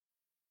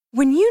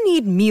When you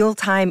need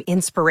mealtime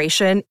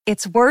inspiration,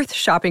 it's worth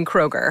shopping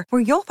Kroger,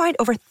 where you'll find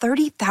over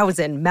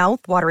 30,000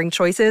 mouth-watering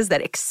choices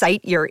that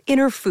excite your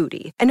inner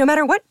foodie. And no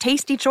matter what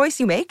tasty choice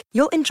you make,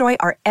 you'll enjoy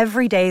our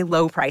everyday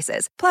low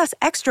prices, plus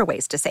extra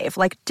ways to save,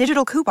 like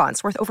digital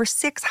coupons worth over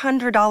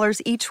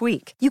 $600 each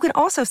week. You can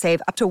also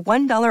save up to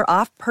 $1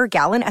 off per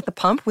gallon at the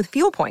pump with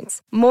fuel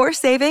points. More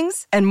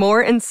savings and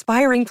more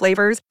inspiring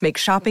flavors make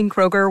shopping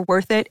Kroger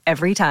worth it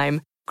every time.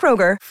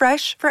 Kroger,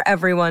 fresh for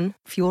everyone.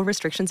 Fuel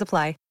restrictions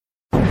apply.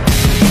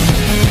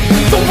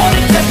 Don't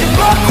wanna test your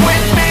luck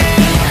with me.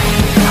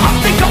 I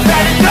think I've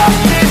had enough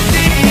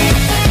disease.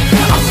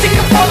 I'm sick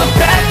of all the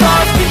bad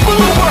thoughts, people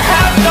who were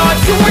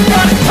have-nots, who are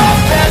not as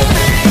tough as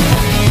me.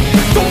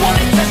 Don't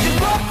wanna test your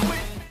luck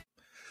with me.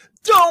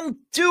 Don't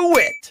do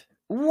it.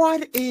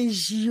 What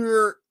is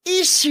your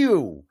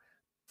issue?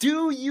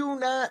 Do you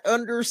not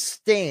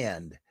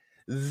understand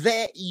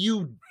that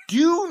you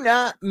do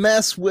not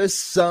mess with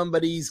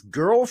somebody's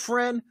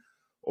girlfriend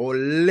or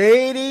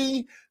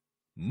lady,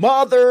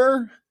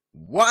 mother,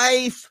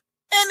 wife,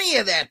 any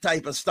of that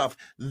type of stuff?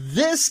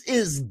 This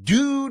is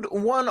Dude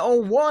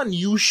 101.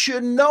 You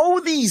should know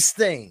these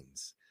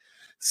things.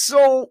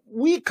 So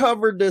we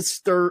covered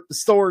this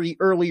story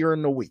earlier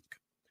in the week.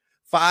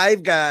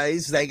 5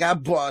 guys, they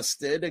got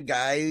busted. A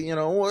guy,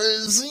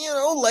 was,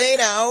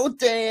 laid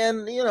out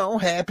and,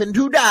 happened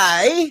to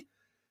die.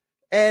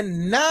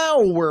 And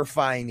now we're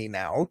finding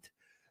out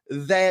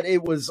that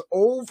it was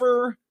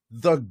over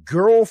the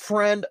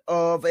girlfriend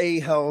of a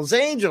Hell's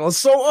Angel.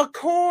 So, of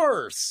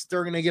course,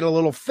 they're going to get a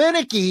little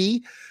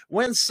finicky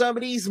when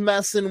somebody's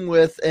messing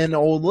with an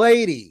old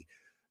lady.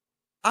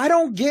 I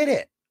don't get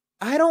it.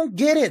 I don't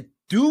get it.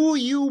 Do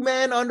you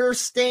men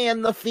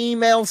understand the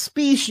female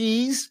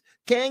species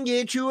can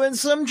get you in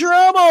some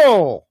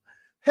trouble?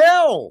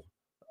 Hell,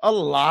 a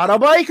lot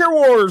of biker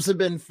wars have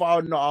been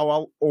fought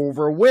all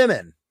over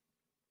women.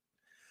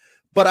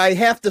 But I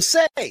have to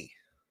say,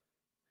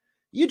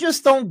 you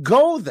just don't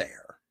go there.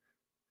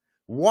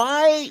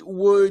 Why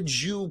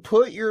would you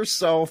put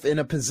yourself in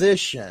a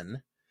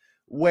position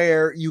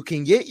where you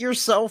can get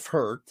yourself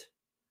hurt,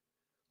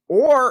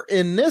 or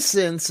in this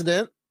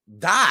incident,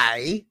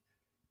 die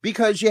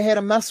because you had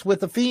a mess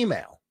with a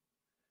female?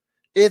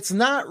 It's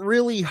not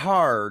really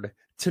hard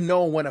to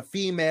know when a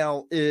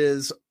female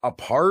is a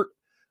part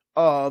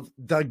of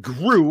the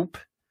group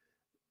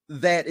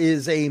that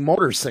is a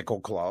motorcycle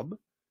club.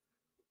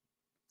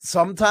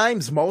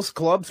 Sometimes most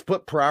clubs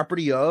put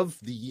property of,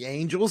 the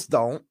Angels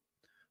don't.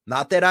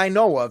 Not that I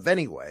know of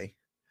anyway,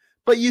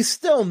 but you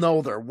still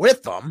know they're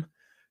with them.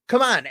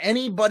 Come on,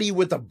 anybody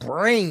with a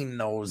brain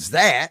knows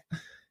that.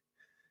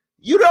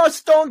 You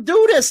just don't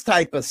do this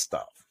type of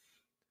stuff.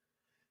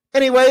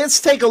 Anyway,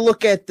 let's take a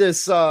look at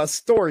this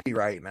story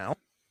right now.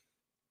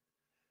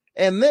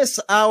 And this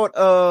out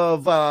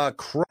of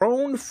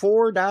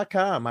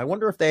Crohn4.com. I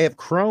wonder if they have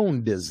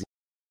Crohn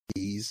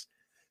disease.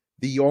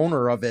 The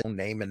owner of it,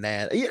 naming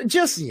that.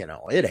 Just, it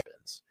happens.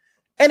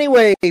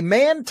 Anyway, a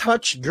man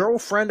touched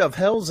girlfriend of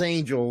Hell's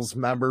Angels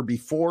member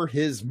before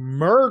his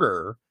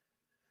murder,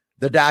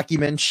 the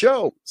document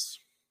shows.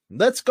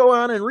 Let's go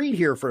on and read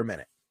here for a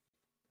minute.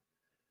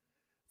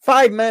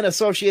 5 men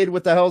associated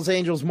with the Hell's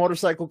Angels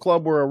Motorcycle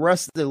Club were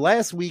arrested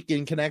last week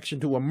in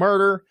connection to a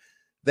murder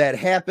that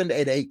happened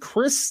at a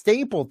Chris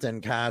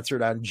Stapleton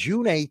concert on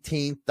June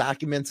 18th.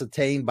 Documents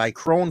obtained by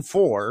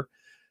Crohn4,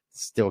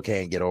 still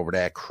can't get over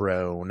that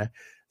Crohn,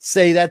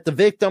 say that the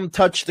victim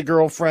touched the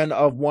girlfriend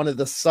of one of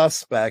the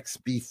suspects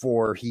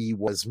before he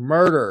was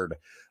murdered.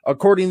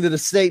 According to the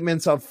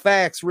statements of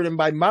facts written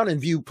by Mountain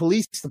View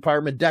Police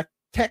Department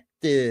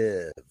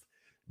Detective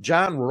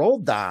John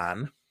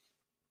Roldan,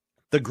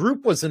 the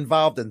group was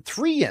involved in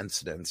 3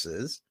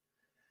 incidences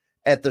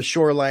at the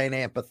Shoreline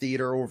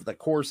Amphitheater over the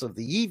course of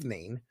the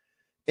evening.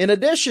 In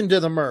addition to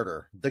the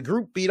murder, the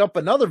group beat up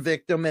another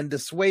victim and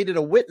dissuaded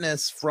a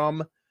witness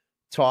from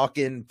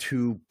talking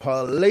to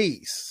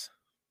police.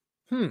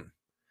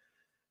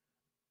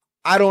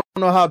 I don't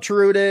know how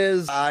true it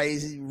is.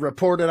 I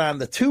reported on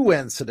the 2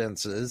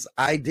 incidences.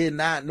 I did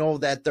not know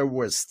that there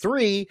was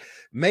 3.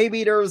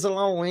 Maybe there was a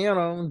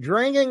little,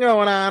 drinking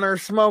going on or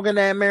smoking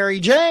that Mary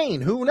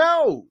Jane. Who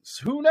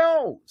knows? Who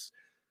knows?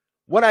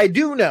 What I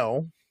do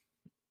know,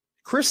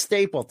 Chris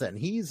Stapleton,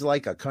 he's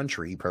like a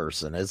country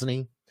person, isn't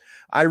he?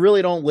 I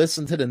really don't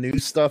listen to the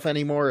news stuff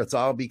anymore. It's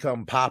all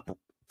become pop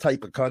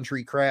type of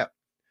country crap.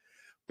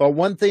 But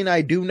one thing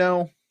I do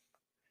know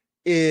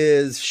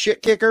is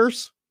shit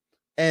kickers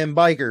and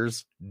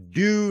bikers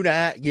do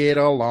not get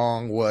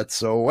along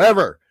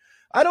whatsoever.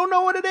 I don't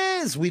know what it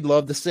is. We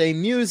love the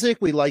same music.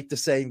 We like the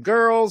same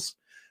girls.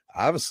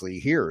 Obviously,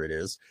 here it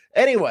is.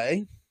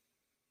 Anyway,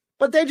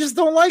 but they just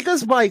don't like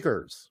us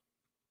bikers.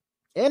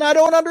 And I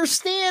don't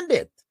understand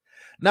it.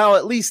 Now,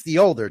 at least the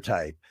older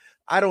type.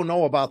 I don't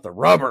know about the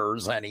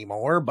rubbers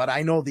anymore, but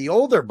I know the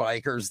older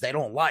bikers they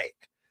don't like.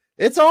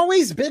 It's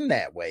always been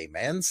that way,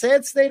 man.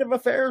 Sad state of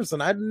affairs,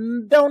 and I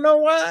don't know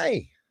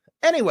why.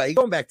 Anyway,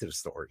 going back to the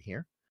story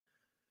here.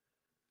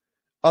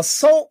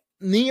 Assault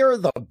near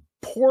the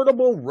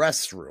portable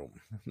restroom.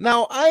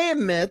 Now, I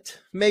admit,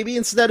 maybe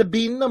instead of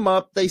beating them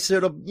up, they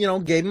should have,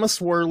 gave them a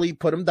swirly,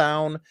 put them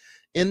down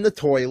in the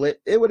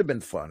toilet. It would have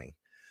been funny.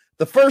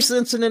 The first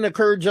incident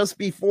occurred just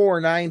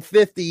before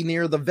 9:50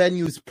 near the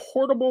venue's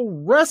portable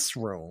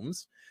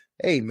restrooms.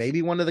 Hey,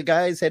 maybe one of the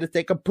guys had to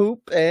take a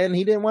poop and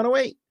he didn't want to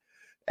wait.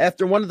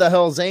 After one of the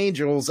Hells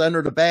Angels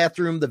entered the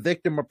bathroom, the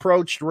victim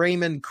approached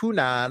Raymond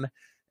Cunan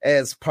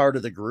as part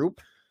of the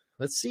group.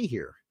 Let's see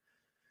here.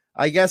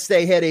 I guess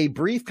they had a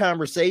brief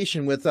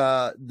conversation with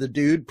the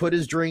dude, put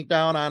his drink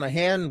down on a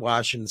hand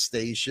washing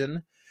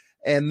station,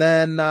 and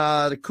then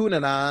the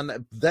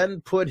Cunanan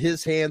then put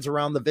his hands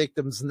around the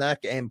victim's neck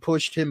and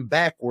pushed him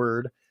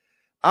backward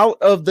out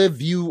of the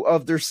view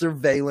of their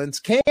surveillance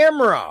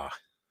camera.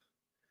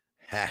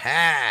 Ha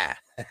ha.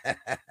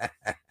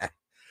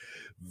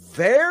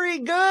 Very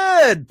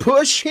good.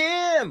 Push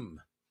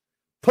him.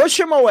 Push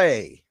him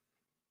away.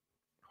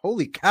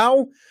 Holy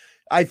cow.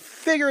 I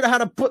figured out how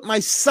to put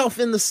myself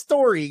in the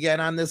story again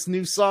on this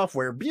new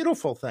software.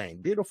 Beautiful thing.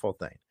 Beautiful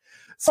thing.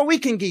 So we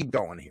can keep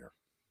going here.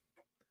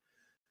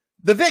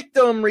 The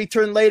victim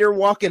returned later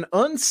walking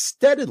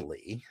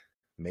unsteadily.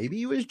 Maybe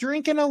he was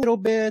drinking a little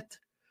bit.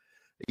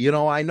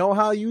 I know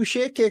how you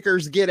shit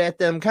kickers get at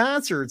them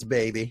concerts,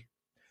 baby.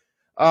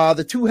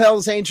 The two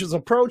Hells Angels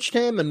approached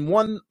him, and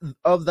one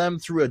of them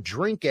threw a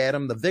drink at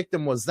him. The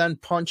victim was then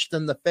punched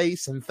in the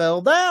face and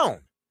fell down.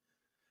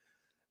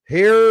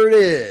 Here it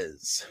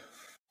is.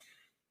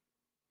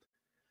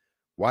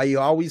 Why you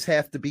always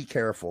have to be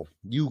careful.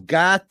 You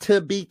got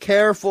to be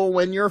careful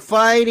when you're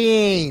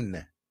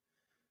fighting.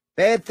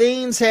 Bad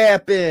things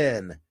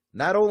happen.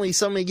 Not only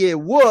somebody get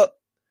whooped,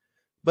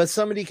 but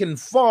somebody can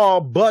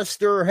fall, bust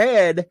their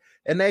head,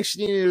 and next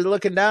thing you're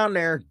looking down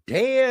there,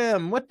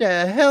 damn, what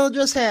the hell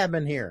just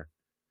happened here?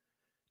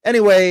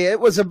 Anyway, it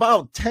was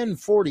about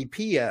 10:40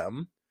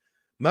 p.m.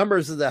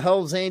 Members of the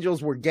Hells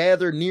Angels were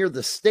gathered near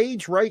the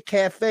Stage Right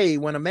Cafe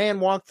when a man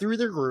walked through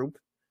their group.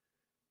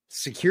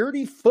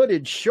 Security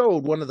footage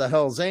showed one of the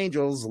Hells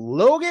Angels,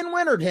 Logan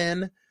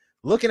Winterton,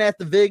 looking at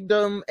the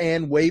victim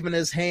and waving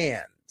his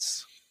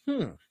hands.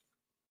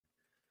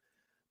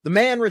 The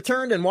man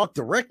returned and walked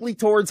directly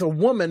towards a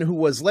woman who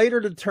was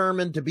later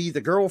determined to be the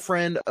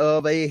girlfriend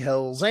of a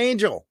Hells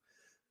Angel.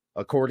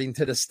 According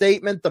to the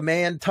statement, the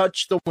man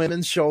touched the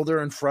woman's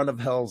shoulder in front of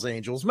Hells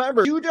Angels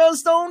members. You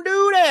just don't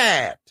do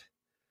that.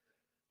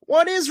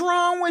 What is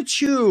wrong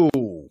with you?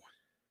 Well,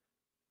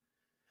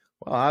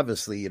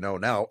 obviously,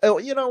 now. Oh,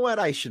 you know what?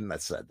 I shouldn't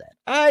have said that.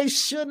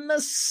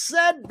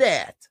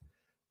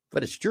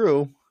 But it's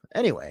true.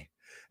 Anyway.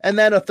 And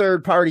then a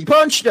third party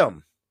punched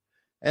him.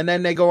 And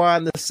then they go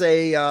on to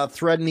say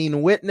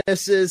threatening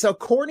witnesses,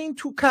 according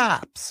to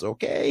cops,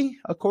 okay?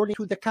 According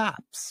to the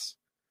cops.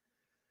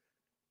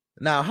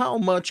 Now, how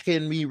much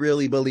can we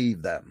really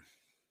believe them?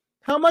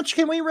 How much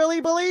can we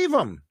really believe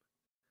them?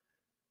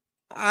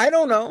 I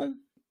don't know.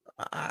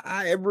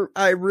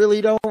 I really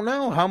don't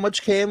know. How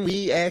much can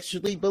we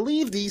actually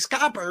believe these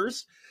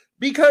coppers?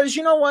 Because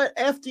you know what?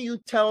 After you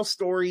tell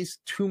stories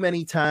too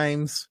many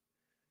times,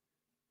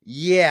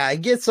 yeah,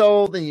 it gets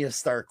old and you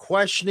start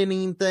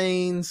questioning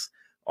things.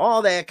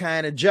 All that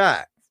kind of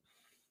jive.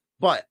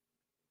 But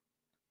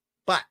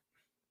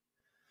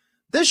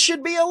this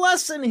should be a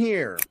lesson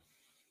here.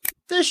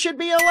 This should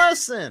be a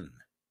lesson.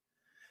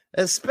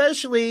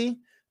 Especially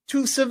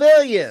to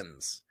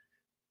civilians.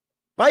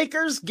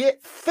 Bikers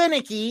get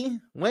finicky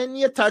when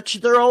you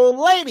touch their old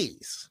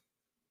ladies.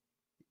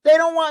 They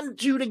don't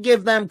want you to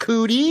give them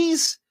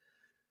cooties.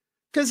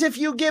 Because if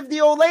you give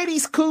the old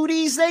ladies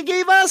cooties, they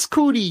gave us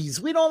cooties.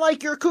 We don't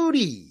like your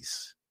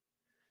cooties.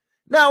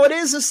 Now, it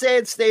is a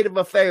sad state of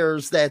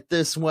affairs that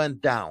this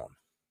went down.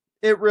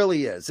 It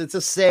really is. It's a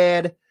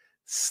sad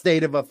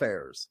state of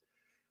affairs.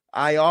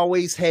 I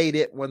always hate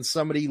it when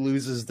somebody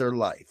loses their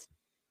life.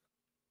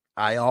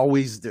 I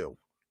always do.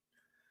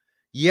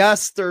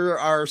 Yes, there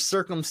are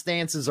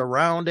circumstances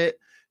around it.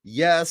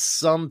 Yes,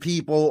 some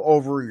people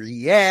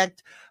overreact.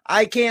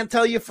 I can't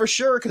tell you for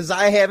sure because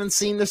I haven't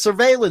seen the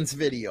surveillance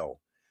video.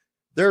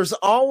 There's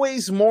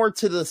always more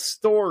to the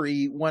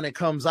story when it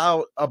comes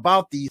out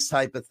about these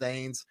type of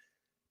things.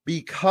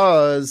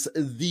 Because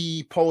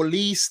the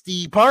police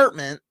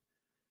department,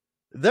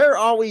 they're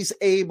always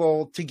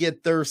able to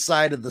get their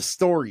side of the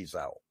stories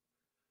out.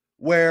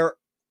 Where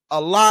a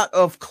lot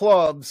of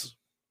clubs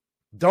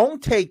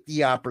don't take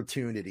the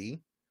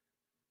opportunity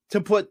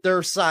to put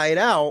their side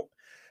out.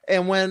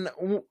 And when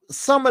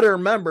some of their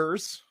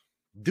members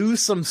do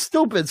some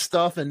stupid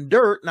stuff in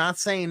dirt, not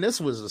saying this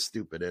was a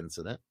stupid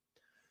incident.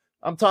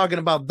 I'm talking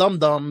about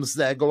dum-dums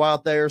that go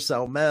out there,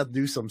 sell meth,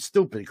 do some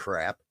stupid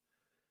crap.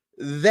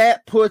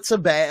 That puts a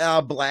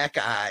black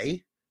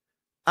eye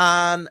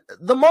on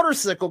the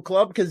motorcycle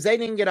club because they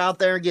didn't get out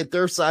there and get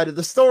their side of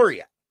the story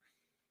yet.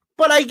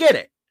 But I get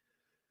it.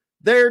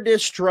 They're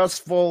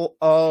distrustful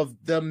of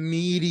the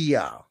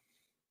media.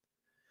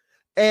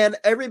 And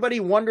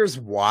everybody wonders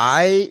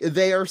why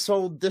they are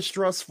so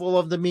distrustful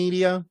of the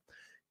media.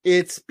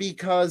 It's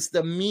because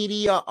the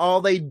media,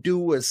 all they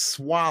do is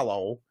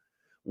swallow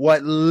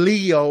what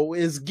Leo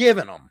is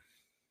giving them.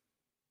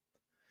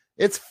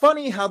 It's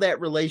funny how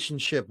that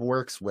relationship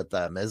works with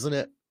them, isn't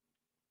it?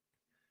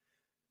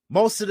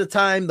 Most of the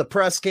time, the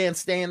press can't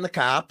stand the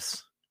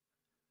cops,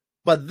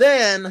 but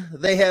then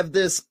they have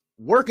this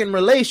working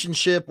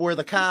relationship where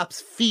the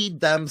cops feed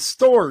them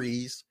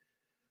stories.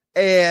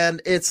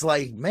 And it's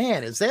like,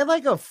 man, is that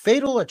like a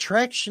fatal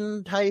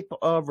attraction type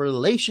of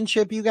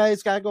relationship you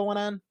guys got going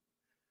on?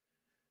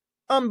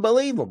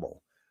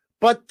 Unbelievable.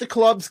 But the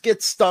clubs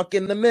get stuck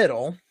in the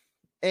middle,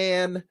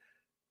 and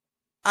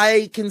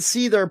I can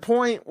see their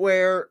point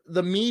where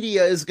the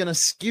media is going to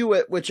skew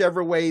it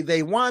whichever way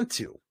they want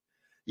to.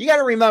 You got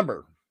to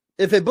remember,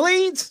 if it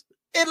bleeds,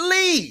 it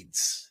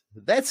leads.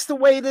 That's the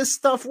way this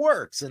stuff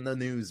works in the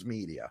news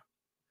media.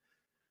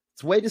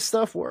 It's the way this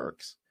stuff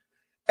works.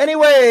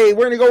 Anyway,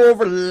 we're going to go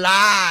over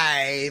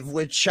live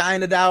with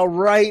China Doll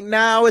right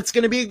now. It's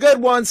going to be a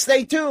good one.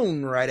 Stay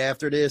tuned right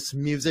after this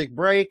music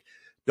break.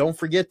 Don't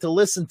forget to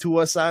listen to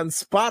us on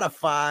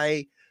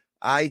Spotify,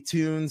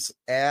 iTunes,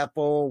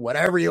 Apple,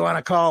 whatever you want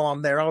to call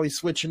them. They're always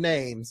switching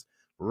names.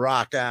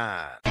 Rock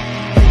on.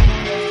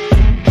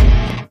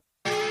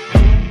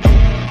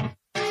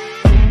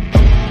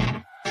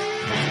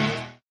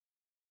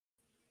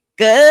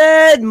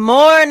 Good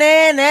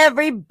morning,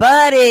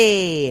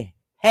 everybody.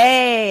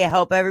 Hey, I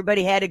hope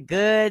everybody had a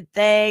good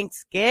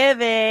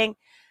Thanksgiving.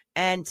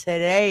 And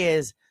today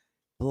is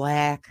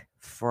Black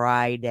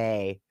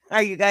Friday.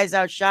 Are you guys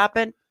out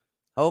shopping?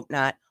 Hope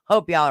not.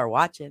 Hope y'all are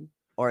watching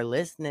or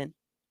listening.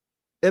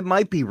 It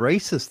might be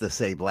racist to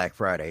say Black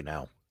Friday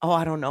now. Oh,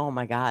 I don't know. Oh,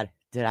 my God.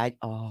 Did I?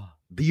 Oh.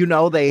 Do you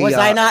know they... Was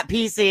I not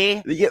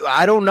PC?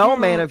 I don't know,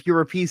 man, if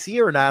you're a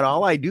PC or not.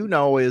 All I do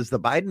know is the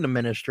Biden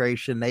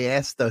administration, they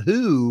asked the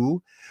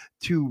WHO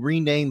to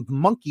rename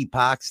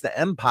monkeypox to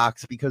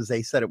Mpox because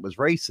they said it was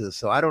racist.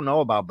 So I don't know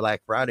about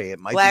Black Friday. It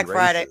might Black be racist.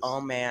 Friday. Oh,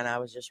 man, I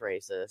was just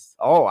racist.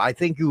 Oh, I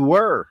think you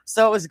were.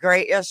 So it was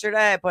great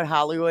yesterday. I put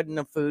Hollywood in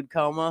a food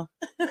coma.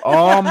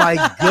 Oh,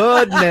 my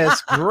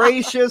goodness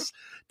gracious.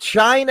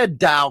 China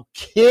Doll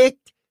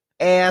kicked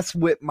ass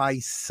with my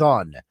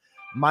son.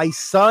 My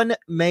son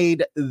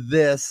made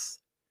this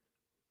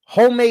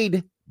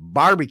homemade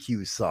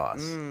barbecue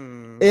sauce.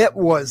 It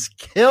was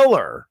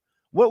killer.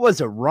 What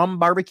was it? Rum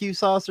barbecue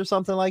sauce or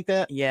something like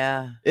that?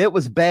 Yeah. It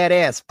was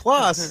badass.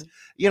 Plus,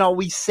 you know,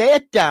 we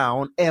sat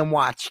down and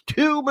watched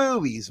 2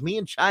 movies. Me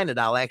and China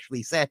Doll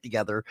actually sat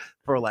together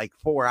for like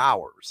 4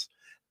 hours.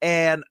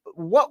 And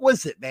what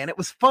was it, man? It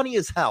was funny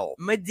as hell.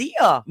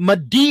 Medea's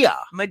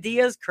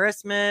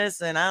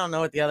Christmas, and I don't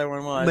know what the other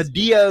one was.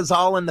 Medea's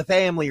All in the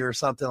Family or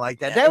something like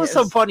that. That was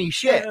some funny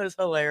shit. It was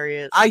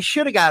hilarious. I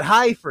should have got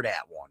high for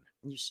that one.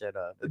 You should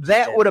have.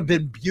 That would have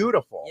been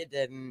beautiful. You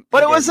didn't.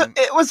 But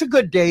it was a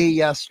good day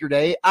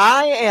yesterday.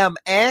 I am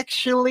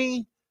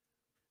actually,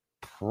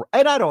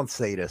 and I don't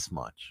say this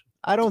much.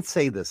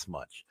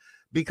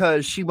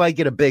 Because she might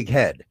get a big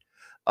head.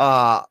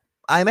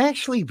 I'm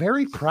actually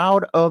very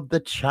proud of the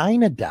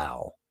China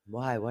Doll.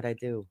 Why? What'd I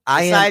do?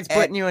 Besides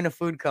putting you in a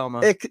food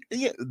coma.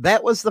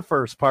 That was the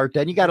first part.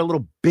 Then you got a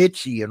little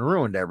bitchy and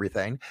ruined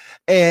everything.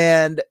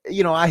 And,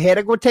 you know, I had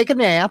to go take a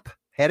nap.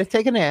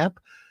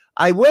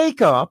 I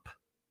wake up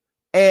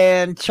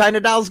and China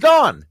Doll's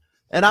gone.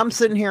 And I'm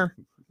sitting here,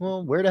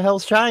 well, where the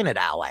hell's China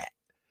Doll at?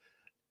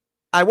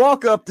 I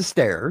walk up the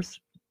stairs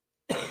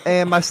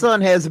and my son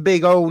has a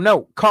big old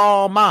note,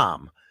 call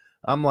mom.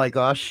 I'm like,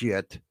 oh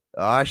shit,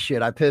 I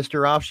pissed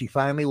her off. She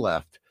finally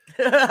left.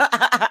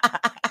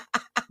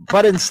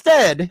 But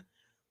instead,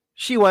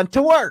 she went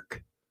to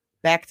work.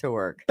 Back to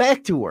work.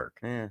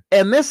 Yeah.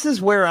 And this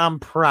is where I'm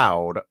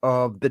proud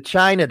of the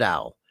China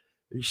Doll.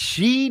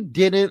 She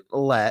didn't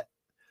let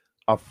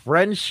a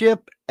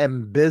friendship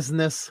and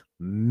business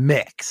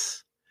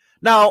mix.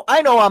 Now,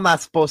 I know I'm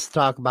not supposed to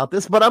talk about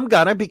this, but I'm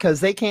gonna because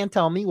they can't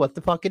tell me what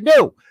to fucking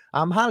do.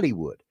 I'm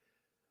Hollywood.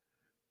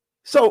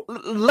 So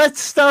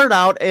let's start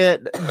out,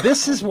 and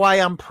this is why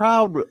I'm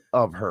proud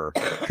of her,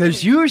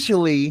 because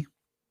usually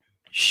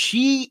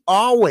she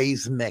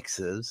always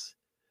mixes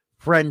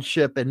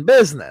friendship and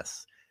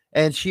business,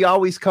 and she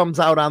always comes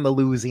out on the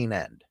losing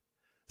end.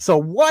 So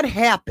what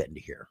happened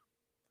here?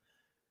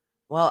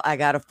 Well, I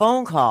got a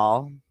phone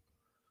call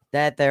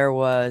that there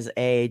was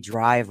a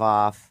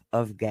drive-off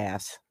of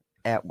gas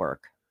at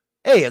work.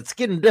 Hey, it's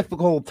getting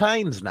difficult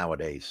times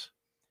nowadays.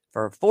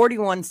 For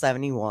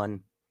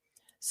 $41.71.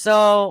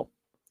 So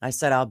I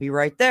said, I'll be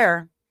right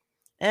there.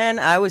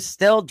 And I was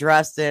still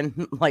dressed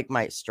in like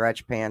my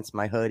stretch pants,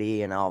 my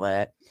hoodie, and all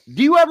that.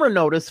 Do you ever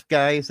notice,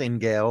 guys and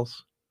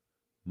gals,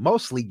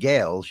 mostly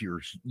gals,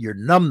 you're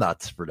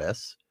numbnuts for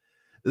this,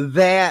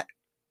 that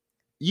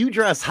you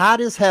dress hot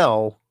as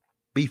hell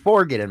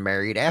before getting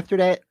married? After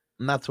that,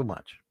 not so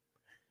much.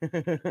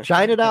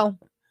 China Doll,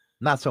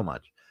 not so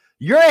much.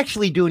 You're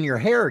actually doing your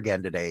hair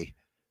again today.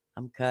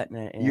 I'm cutting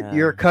it. Yeah.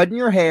 You're cutting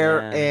your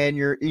hair, and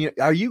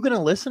are you going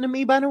to listen to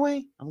me, by the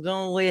way? I'm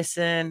going to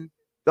listen.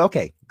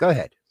 Okay, go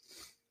ahead.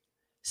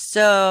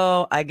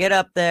 So I get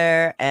up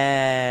there,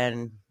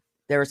 and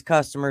there was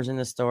customers in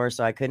the store,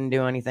 so I couldn't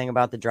do anything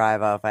about the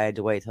drive off. I had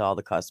to wait till all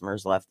the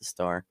customers left the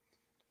store.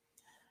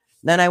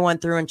 Then I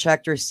went through and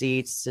checked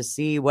receipts to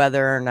see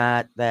whether or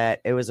not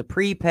that it was a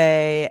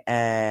prepay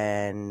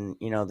and,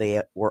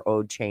 they were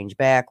owed change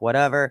back,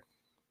 whatever.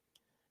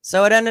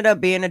 So it ended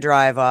up being a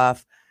drive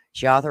off.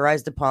 She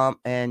authorized a pump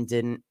and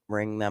didn't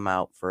ring them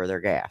out for their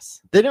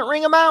gas. Didn't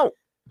ring them out.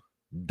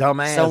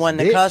 Dumbass. So when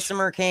the bitch.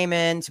 customer came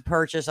in to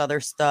purchase other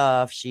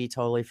stuff, she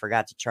totally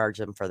forgot to charge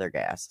them for their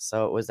gas.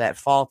 So it was at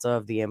fault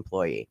of the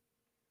employee.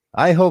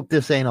 I hope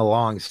this ain't a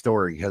long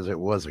story because it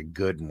was a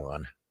good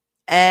one.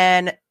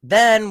 And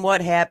then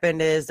what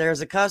happened is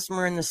there's a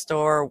customer in the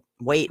store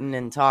waiting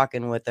and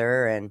talking with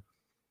her, and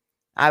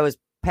I was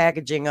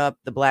packaging up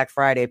the Black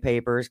Friday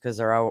papers because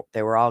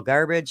they were all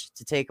garbage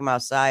to take them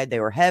outside.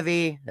 They were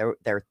heavy,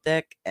 they're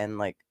thick, and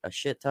like a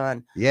shit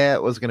ton. Yeah,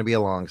 it was going to be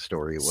a long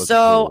story. It was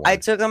so I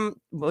took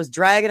them, was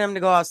dragging them to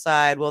go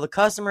outside. Well, the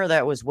customer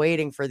that was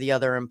waiting for the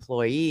other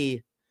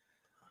employee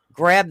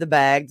grabbed the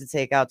bag to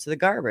take out to the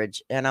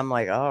garbage, and I'm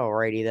like, oh,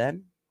 alrighty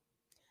then.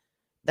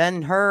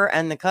 Then her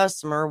and the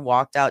customer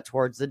walked out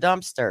towards the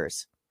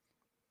dumpsters.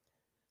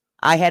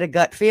 I had a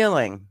gut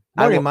feeling.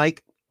 Morning,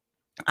 Mike.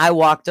 I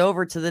walked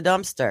over to the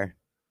dumpster.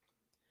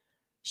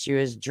 She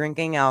was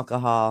drinking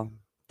alcohol.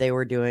 They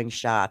were doing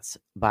shots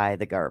by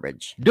the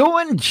garbage.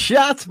 Doing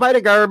shots by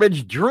the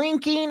garbage,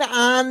 drinking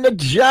on the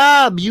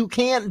job. You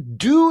can't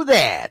do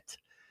that.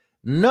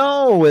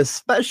 No,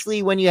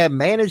 especially when you have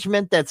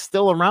management that's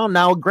still around.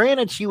 Now,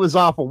 granted, she was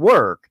off of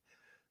work,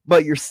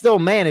 but you're still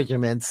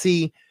management.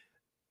 See,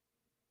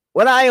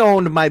 when I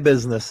owned my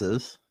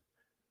businesses,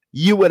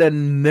 you would have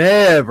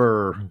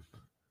never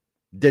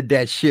did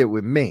that shit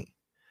with me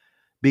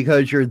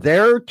because you're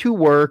there to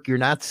work. You're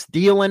not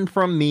stealing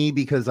from me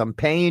because I'm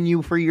paying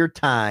you for your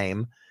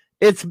time.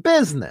 It's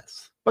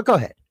business. But go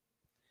ahead.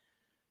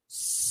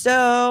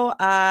 So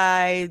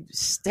I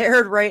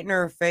stared right in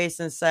her face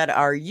and said,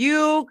 "Are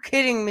you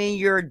kidding me?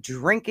 You're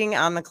drinking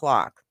on the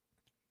clock."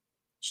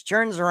 She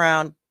turns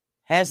around,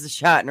 has the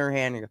shot in her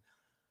hand, and goes,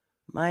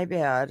 "My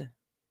bad.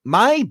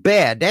 My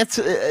bad." That's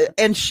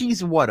and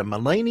she's what, a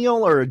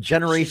millennial or a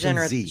Generation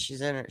Z?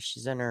 She's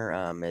in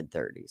her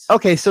mid-30s.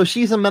 Okay, so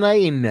she's a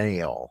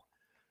millennial.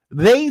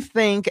 They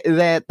think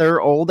that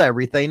they're old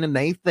everything, and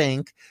they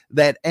think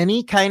that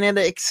any kind of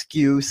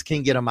excuse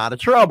can get them out of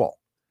trouble.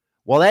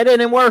 Well, that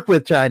didn't work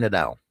with China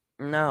Doll.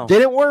 No,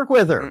 didn't work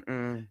with her.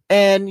 Mm-mm.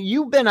 And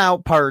you've been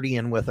out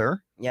partying with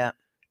her. Yeah.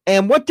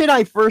 And what did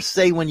I first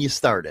say when you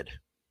started?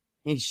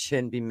 You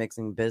shouldn't be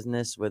mixing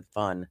business with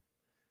fun.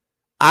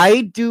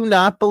 I do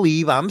not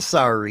believe, I'm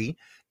sorry,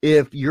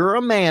 if you're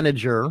a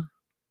manager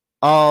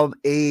of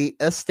a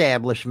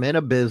establishment,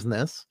 a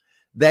business,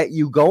 that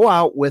you go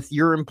out with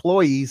your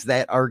employees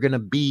that are going to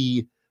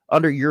be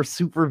under your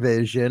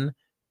supervision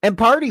and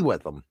party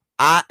with them.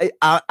 I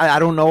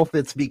don't know if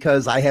it's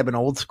because I have an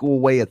old school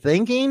way of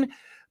thinking,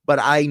 but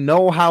I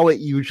know how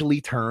it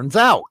usually turns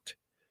out.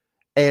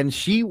 And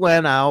she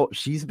went out,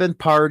 she's been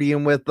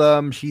partying with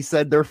them. She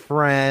said they're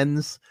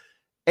friends.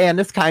 And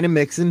it's kind of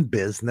mixing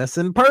business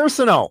and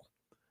personal.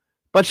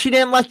 But she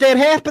didn't let that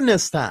happen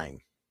this time.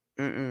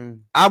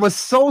 Mm-mm. I was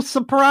so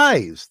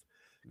surprised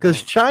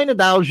because China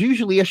Doll's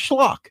usually a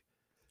schluck.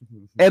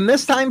 And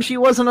this time she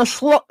wasn't a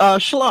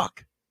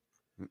schluck.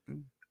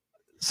 Mm-mm.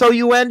 So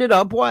you ended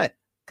up what?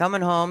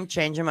 Coming home,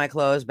 changing my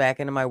clothes back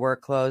into my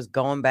work clothes,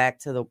 going back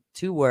to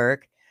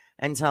work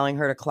and telling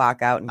her to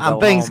clock out and go on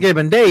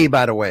Thanksgiving Day,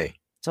 by the way.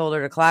 Told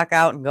her to clock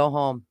out and go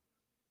home.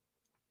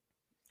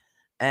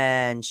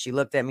 And she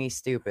looked at me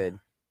stupid.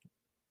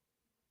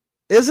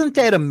 Isn't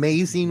that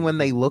amazing when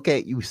they look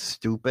at you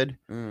stupid?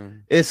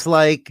 Mm. It's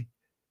like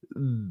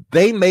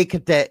they make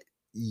it that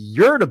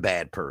you're the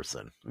bad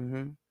person.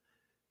 Mm-hmm.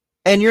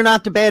 And you're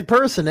not the bad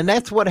person. And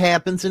that's what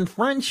happens in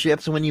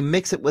friendships when you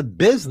mix it with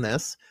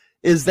business,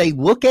 is they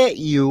look at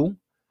you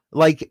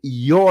like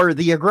you're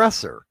the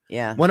aggressor.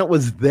 Yeah. When it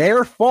was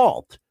their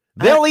fault.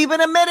 They'll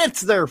even admit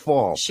it's their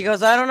fault. She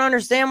goes, "I don't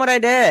understand what I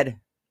did."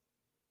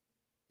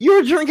 You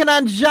were drinking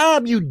on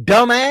job, you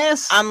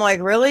dumbass. I'm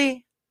like,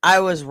 really? I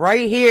was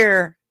right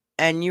here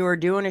and you were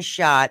doing a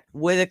shot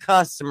with a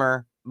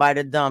customer by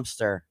the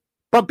dumpster.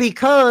 But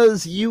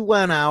because you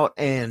went out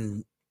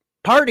and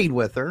partied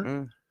with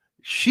her,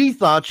 she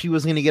thought she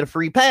was going to get a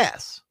free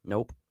pass.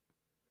 Nope.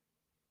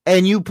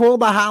 And you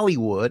pulled a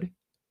Hollywood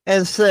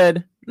and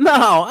said,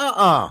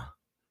 no,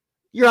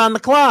 you're on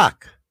the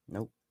clock.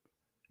 Nope.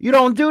 You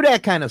don't do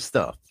that kind of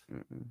stuff.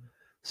 Mm-mm.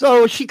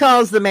 So she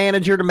calls the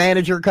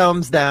manager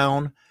comes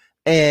down,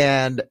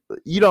 and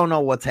you don't know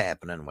what's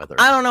happening with her.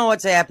 I don't know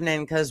what's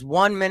happening because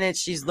 1 minute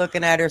she's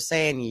looking at her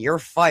saying, "You're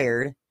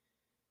fired,"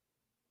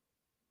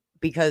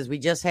 because we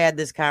just had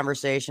this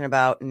conversation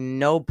about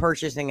no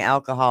purchasing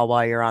alcohol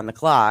while you're on the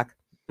clock.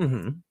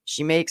 Mm-hmm.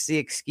 She makes the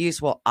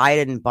excuse, "Well, I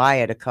didn't buy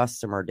it. A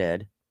customer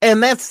did."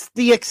 And that's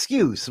the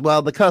excuse.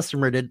 Well, the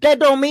customer did. That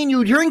don't mean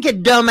you drink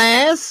it,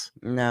 dumbass.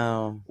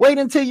 No. Wait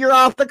until you're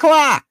off the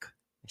clock.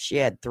 She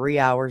had 3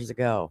 hours to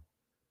go.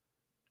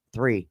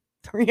 3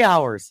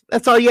 hours.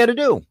 That's all you had to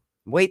do.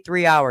 Wait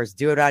 3 hours.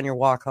 Do it on your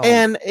walk home.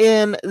 And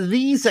in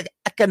these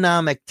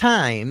economic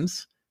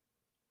times,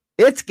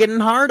 it's getting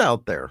hard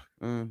out there.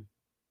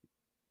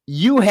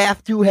 you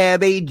have to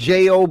have a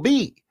job.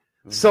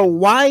 So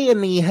why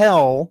in the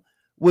hell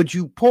would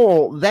you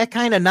pull that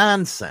kind of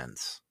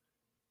nonsense?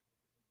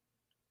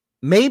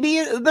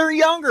 Maybe they're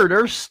younger,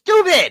 they're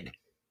stupid,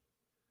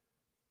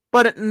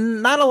 but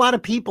not a lot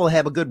of people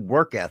have a good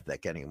work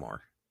ethic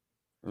anymore.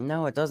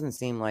 No, it doesn't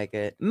seem like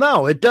it.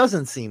 No, it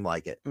doesn't seem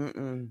like it.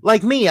 Mm-mm.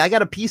 Like me, I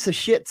got a piece of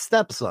shit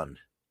stepson.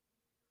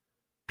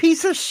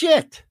 Piece of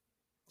shit.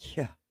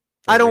 Yeah.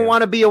 I don't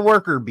want to be a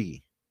worker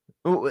bee.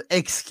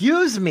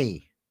 Excuse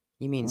me.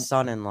 You mean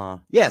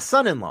son-in-law? Yeah,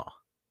 son-in-law.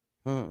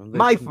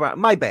 Mm,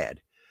 My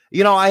bad.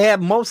 You know, I have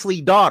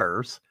mostly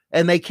daughters,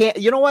 and they can't.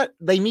 You know what?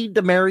 They need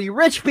to marry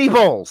rich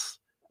peoples.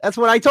 That's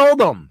what I told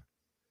them.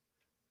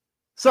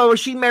 So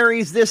she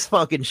marries this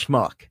fucking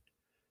schmuck.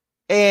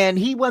 And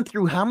he went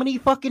through how many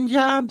fucking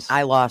jobs?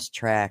 I lost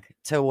track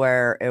to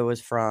where it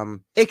was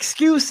from.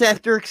 Excuse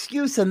after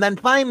excuse. And then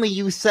finally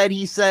he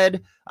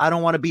said, I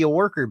don't want to be a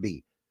worker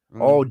bee.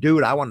 Oh,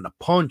 dude, I wanted to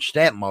punch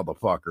that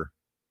motherfucker.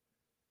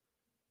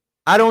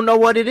 I don't know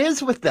what it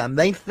is with them.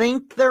 They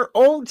think they're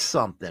owed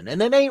something,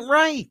 and it ain't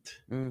right.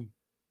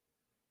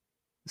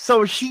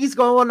 So she's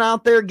going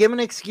out there giving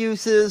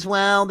excuses.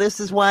 Well, this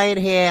is why it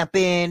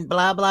happened.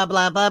 Blah, blah,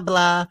 blah, blah,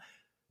 blah.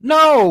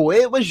 No,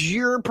 it was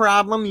your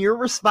problem, your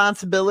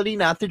responsibility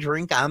not to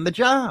drink on the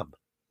job.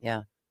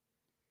 Yeah.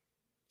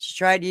 She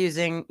tried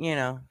using,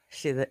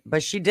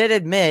 but she did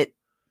admit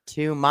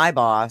to my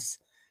boss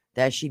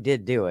that she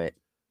did do it.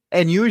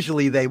 And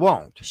usually they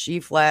won't. She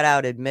flat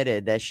out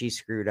admitted that she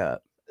screwed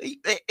up.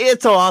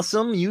 It's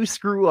awesome. You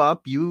screw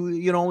up. You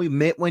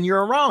admit when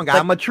you're wrong.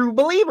 I'm a true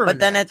believer. But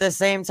then at the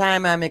same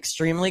time, I'm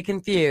extremely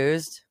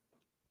confused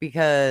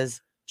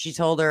because she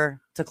told her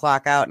to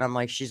clock out. And I'm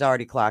like, she's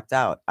already clocked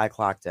out. I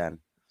clocked in.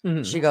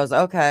 Mm-hmm. She goes,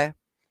 okay.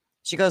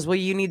 She goes, well,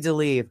 you need to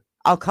leave.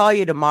 I'll call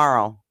you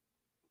tomorrow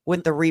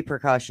with the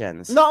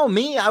repercussions. No,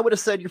 me, I would have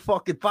said you're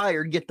fucking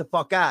fired. Get the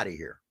fuck out of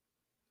here.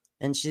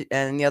 And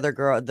the other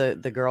girl,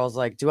 the girl's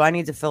like, do I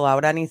need to fill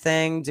out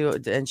anything?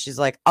 And she's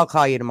like, I'll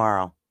call you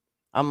tomorrow.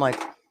 I'm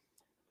like,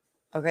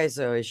 okay,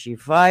 so is she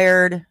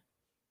fired?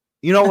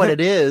 You know what it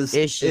is?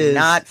 Is she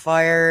not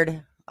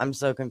fired? I'm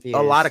so confused.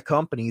 A lot of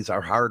companies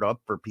are hard up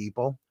for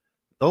people.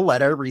 They'll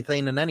let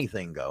everything and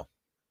anything go.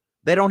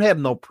 They don't have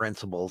no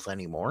principles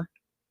anymore.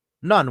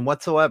 None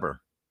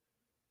whatsoever.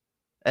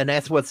 And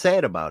that's what's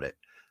sad about it.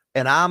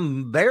 And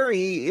I'm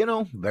very,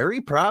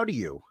 very proud of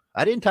you.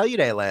 I didn't tell you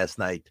that last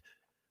night.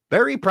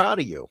 Very proud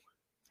of you.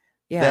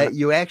 Yeah. That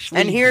you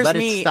actually let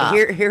it stop.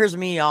 Here's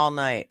me all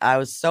night. I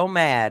was so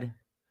mad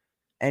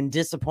and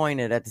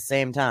disappointed at the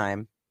same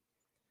time.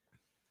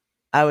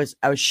 I was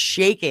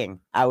shaking.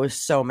 I was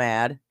so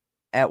mad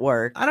at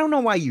work. I don't know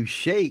why you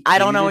shake. I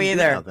don't know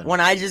either. When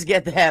I just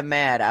get that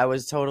mad, I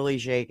was totally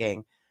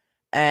shaking.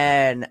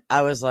 And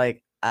I was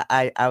like,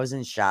 I was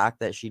in shock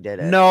that she did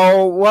it.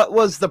 No, what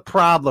was the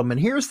problem? And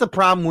here's the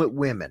problem with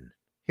women.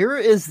 Here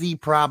is the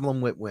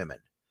problem with women.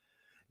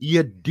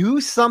 You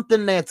do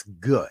something that's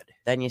good.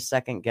 Then you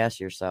second guess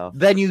yourself.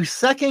 Then you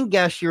second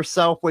guess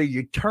yourself where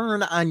you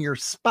turn on your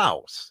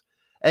spouse.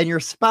 And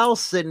your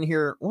spouse sitting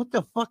here, what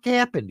the fuck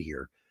happened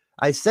here?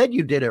 I said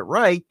you did it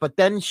right, but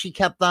then she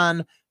kept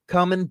on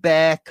coming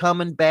back.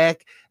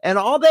 And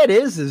all that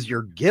is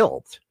your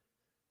guilt.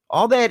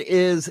 All that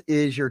is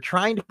you're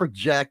trying to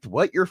project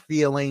what you're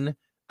feeling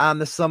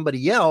onto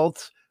somebody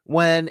else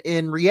when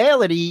in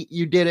reality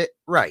you did it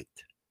right.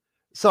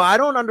 So I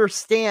don't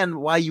understand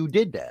why you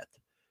did that.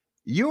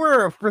 You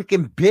were a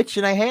freaking bitch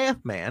and a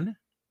half, man.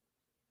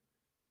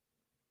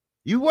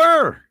 You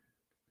were.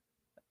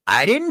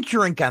 I didn't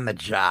drink on the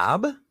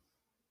job.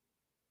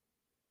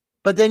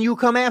 But then you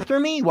come after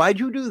me.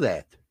 Why'd you do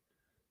that?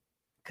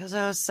 Because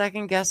I was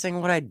second guessing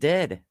what I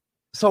did.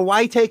 So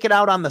why take it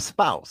out on the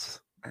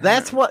spouse?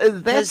 That's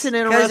an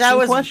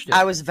interesting question.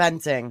 I was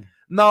venting.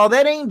 No,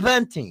 that ain't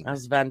venting. I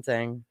was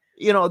venting.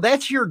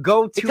 That's your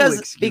go-to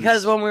excuse.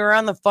 Because when we were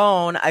on the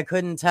phone, I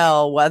couldn't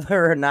tell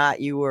whether or not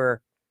you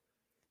were.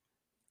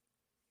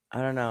 I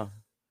don't know.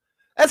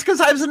 That's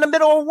because I was in the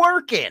middle of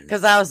working.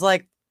 Because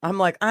I'm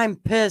like, I'm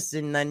pissed.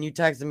 And then you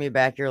texted me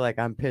back. You're like,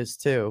 I'm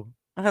pissed too.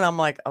 And I'm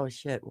like, oh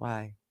shit,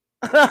 why?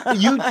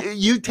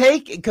 you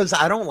take, because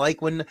I don't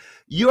like when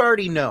you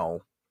already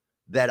know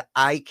that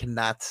I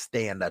cannot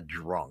stand a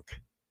drunk.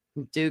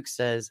 Duke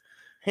says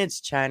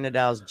it's China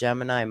Doll's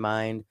Gemini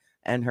mind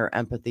and her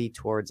empathy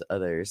towards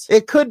others.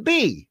 It could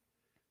be.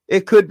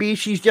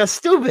 She's just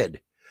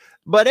stupid.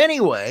 But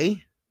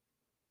anyway,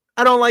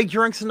 I don't like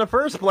drinks in the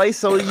first place.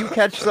 So you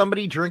catch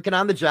somebody drinking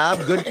on the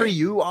job. Good for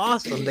you.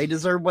 Awesome. They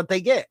deserve what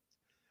they get.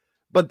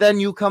 But then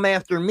you come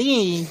after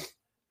me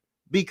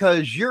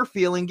because you're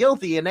feeling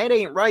guilty. And that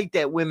ain't right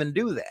that women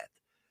do that.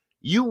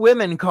 You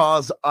women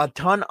cause a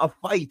ton of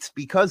fights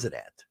because of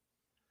that.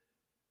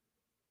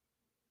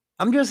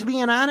 I'm just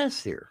being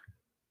honest here.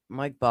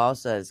 Mike Ball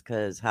says,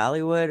 because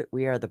Hollywood,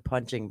 we are the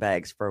punching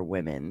bags for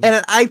women.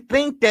 And I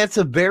think that's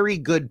a very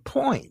good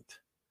point.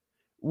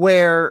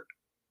 Where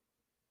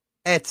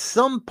at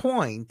some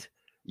point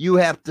you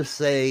have to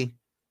say,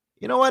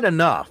 you know what,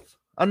 enough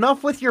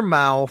with your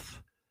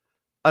mouth,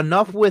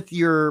 enough with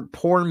your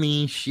poor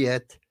me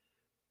shit.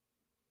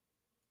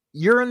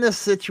 you're in this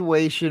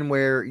situation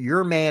where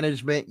your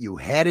management, you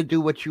had to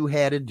do what you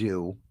had to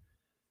do.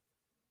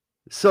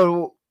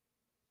 So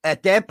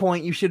at that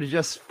point, you should have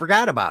just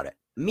forgot about it.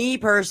 Me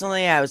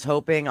personally, I was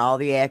hoping all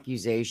the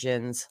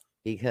accusations,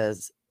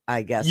 because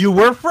I guess You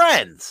were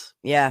friends.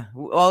 yeah.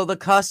 Well, the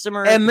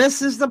customers And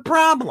this is the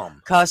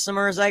problem.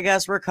 customers, I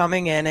guess, were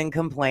coming in and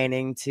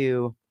complaining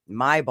to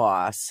my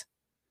boss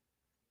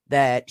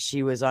that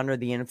she was under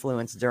the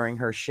influence during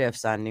her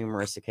shifts on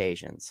numerous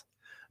occasions.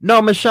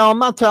 No, Michelle, I'm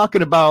not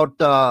talking about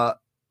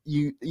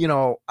you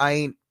know, I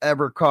ain't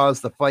ever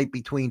caused the fight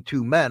between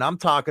two men. I'm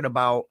talking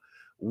about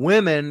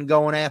women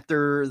going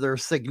after their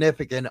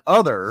significant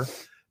other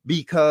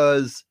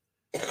because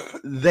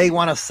they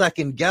want to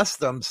second guess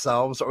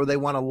themselves, or they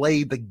want to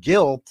lay the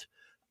guilt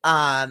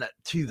on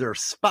to their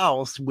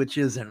spouse, which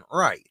isn't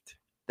right.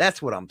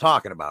 That's what I'm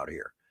talking about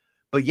here.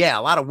 But yeah,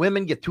 a lot of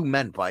women get two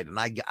men fighting.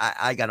 I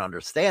got to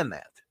understand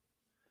that.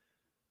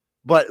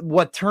 But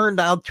what turned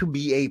out to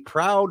be a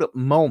proud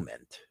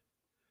moment,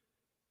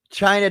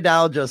 China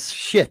Doll just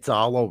shits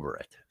all over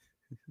it.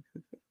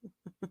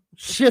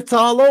 Shits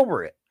all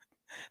over it.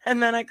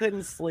 And then I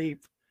couldn't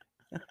sleep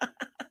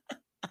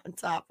on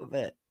top of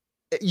it.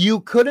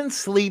 You couldn't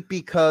sleep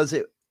because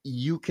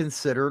you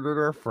considered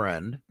her a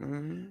friend.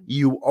 Mhm.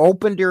 You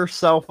opened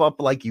yourself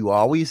up like you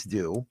always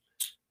do.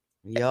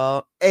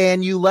 Yup,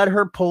 And you let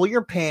her pull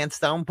your pants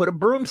down, put a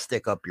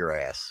broomstick up your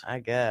ass. I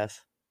guess.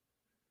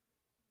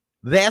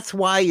 That's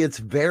why it's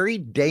very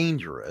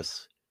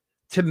dangerous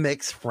to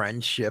mix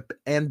friendship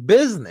and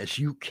business.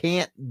 You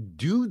can't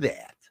do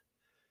that.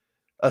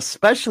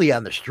 Especially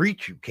on the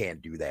street, you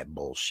can't do that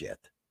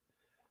bullshit.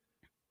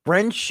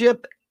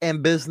 Friendship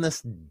and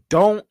business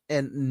don't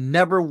and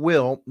never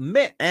will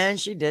mix. And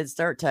she did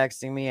start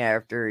texting me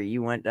after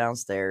you went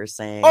downstairs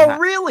saying, Oh,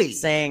 really?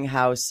 saying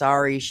how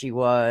sorry she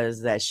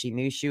was, that she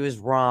knew she was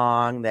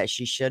wrong, that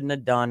she shouldn't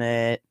have done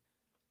it.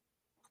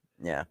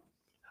 Yeah.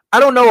 I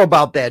don't know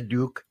about that,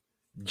 Duke.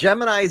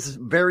 Gemini's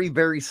very,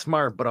 very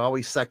smart, but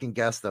always second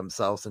guess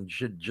themselves and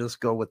should just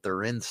go with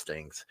their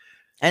instincts.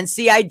 And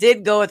see, I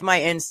did go with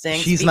my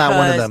instincts. She's not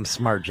one of because- them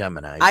smart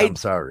Geminis. I- I'm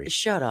sorry.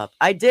 Shut up.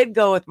 I did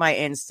go with my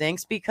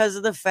instincts because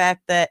of the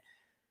fact that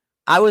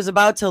I was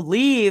about to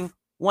leave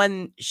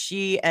when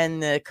she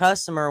and the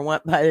customer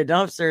went by the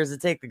dumpsters to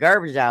take the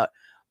garbage out.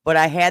 But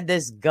I had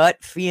this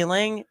gut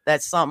feeling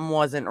that something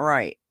wasn't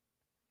right.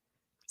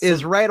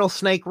 Is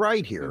Rattlesnake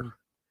right here? Mm.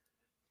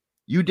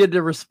 You did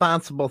the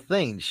responsible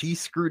thing. She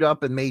screwed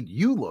up and made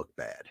you look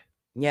bad.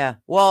 Yeah.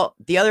 Well,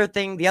 the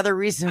other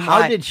reason How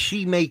why did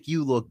she make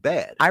you look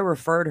bad? I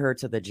referred her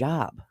to the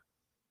job.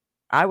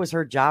 I was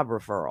her job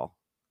referral.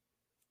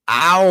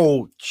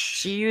 Ouch.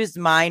 She used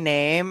my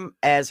name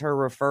as her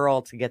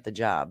referral to get the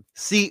job.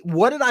 See,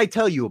 what did I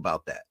tell you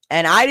about that?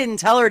 And I didn't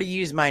tell her to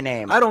use my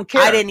name. I don't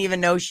care. I didn't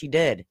even know she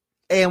did.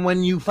 And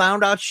when you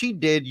found out she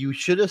did, you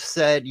should have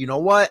said, you know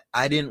what?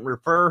 I didn't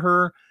refer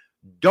her.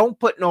 Don't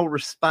put no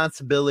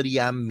responsibility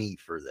on me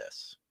for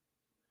this.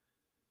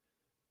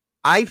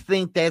 I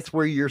think that's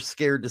where you're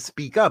scared to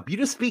speak up. You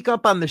just speak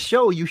up on the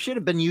show. You should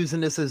have been using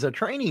this as a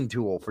training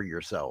tool for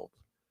yourself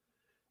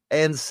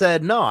and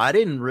said, no, I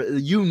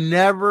didn't. You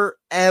never,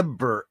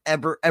 ever,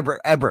 ever,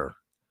 ever, ever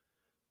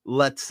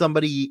let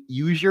somebody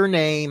use your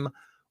name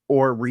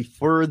or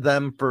refer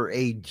them for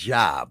a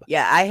job.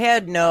 Yeah, I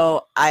had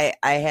no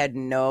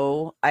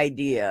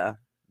idea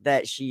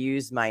that she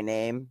used my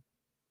name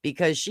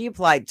because she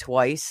applied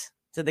twice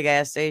to the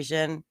gas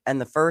station, and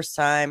the first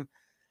time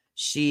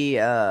she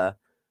got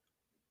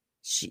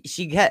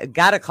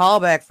a call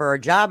back for a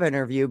job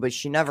interview, but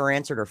she never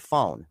answered her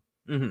phone.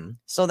 Mm-hmm.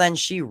 So then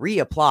she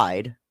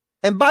reapplied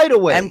And by the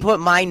way, and put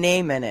my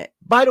name in it.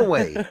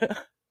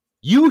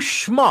 you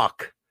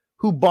schmuck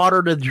who bought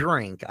her the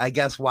drink, I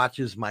guess,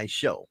 watches my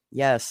show.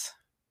 Yes.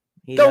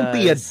 He Don't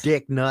be a does.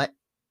 dick nut.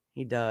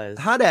 He does.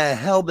 How the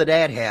hell did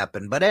that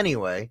happen? But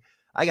anyway,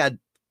 I got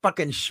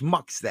fucking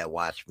schmucks that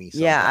watch me.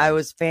 Yeah, I sometimes.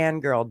 was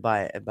fangirled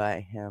by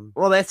him.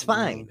 Well, that's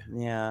fine.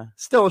 Yeah,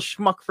 Still a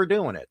schmuck for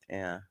doing it.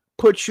 yeah.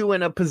 Puts you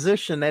in a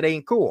position that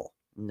ain't cool.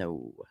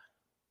 No.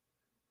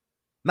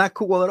 Not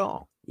cool at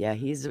all. Yeah,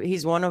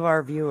 he's one of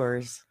our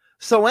viewers.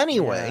 So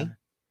anyway,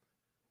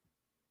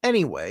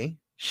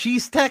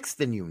 she's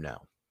texting you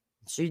now.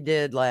 She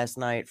did last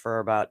night for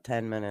about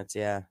 10 minutes,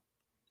 yeah.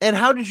 And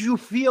how did you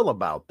feel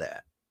about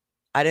that?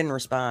 I didn't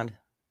respond.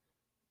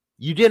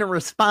 You didn't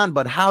respond,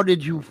 but how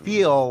did you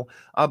feel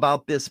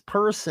about this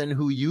person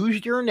who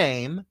used your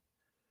name,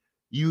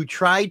 you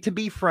tried to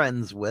be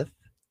friends with,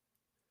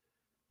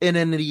 and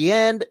in the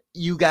end,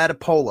 you got a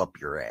pole up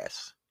your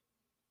ass?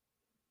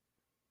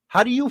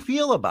 How do you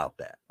feel about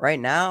that? Right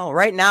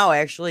now,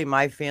 actually,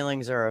 my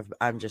feelings are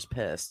I'm just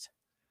pissed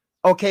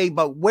Okay,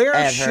 but where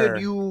At should her.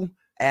 you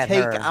at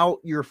take her. out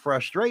your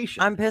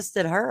frustration? I'm pissed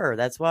at her.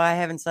 That's why I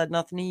haven't said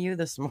nothing to you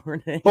this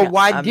morning. But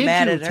why I'm did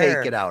mad you at take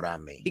her it out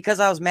on me?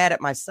 Because I was mad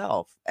at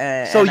myself.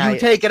 So you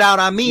take it out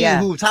on me, Yeah.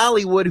 who's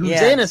Hollywood, who's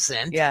Yeah.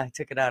 innocent, Yeah, I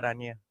took it out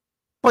on you.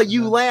 but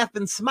you Uh-huh. laugh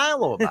and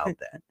smile about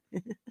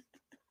that.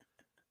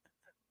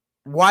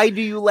 Why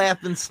do you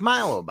laugh and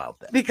smile about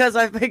that? Because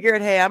I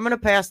figured, hey, I'm going to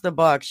pass the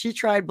buck. She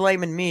tried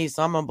blaming me,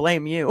 so I'm going to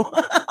blame you.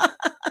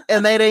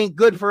 And that ain't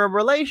good for a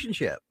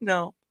relationship.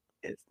 No,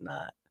 it's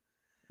not.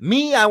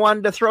 Me, I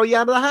wanted to throw you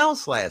out of the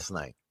house last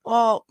night.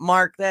 Well,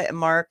 Mark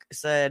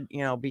said,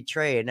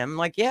 betrayed. And I'm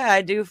like, yeah,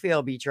 I do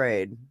feel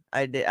betrayed.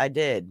 I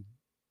did.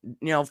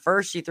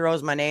 First she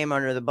throws my name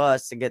under the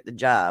bus to get the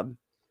job,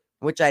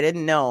 which I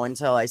didn't know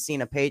until I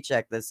seen a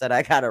paycheck that said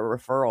I got a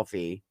referral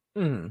fee.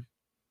 Mm-hmm.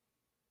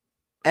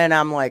 And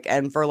I'm like,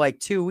 and for like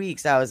 2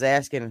 weeks, I was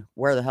asking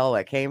where the hell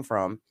that came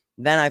from.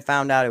 Then I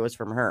found out it was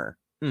from her.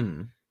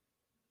 Mm-hmm.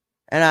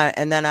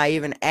 And then I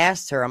even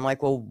asked her, I'm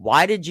like, well,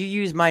 why did you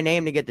use my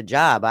name to get the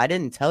job? I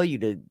didn't tell you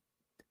to.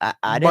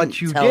 I didn't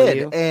but you tell did.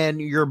 you. And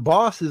your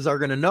bosses are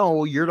going to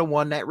know you're the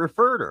one that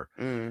referred her.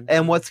 Mm.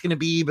 And what's going to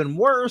be even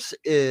worse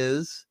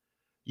is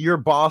your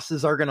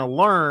bosses are going to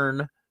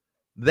learn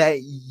that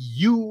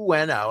you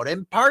went out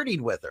and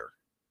partied with her.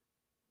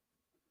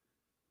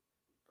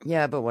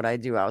 Yeah, but what I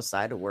do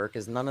outside of work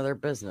is none of their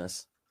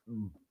business.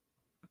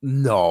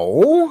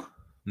 No,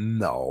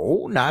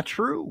 not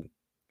true.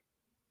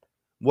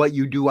 What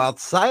you do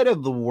outside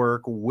of the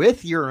work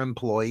with your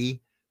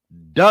employee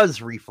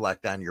does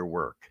reflect on your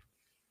work.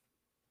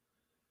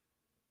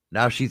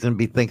 Now she's going to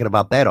be thinking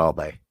about that all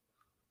day.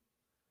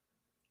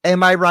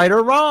 Am I right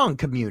or wrong,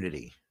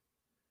 community?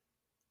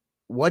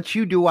 What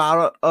you do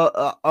out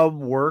of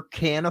work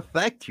can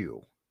affect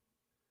you.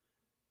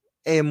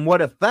 And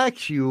what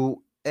affects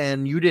you,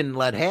 and you didn't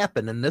let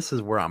happen, and this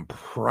is where I'm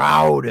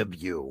proud of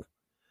you.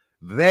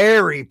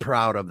 Very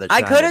proud of the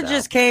I China could have Doll.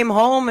 just came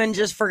home and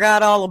just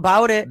forgot all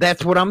about it.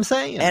 That's what I'm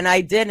saying. And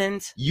I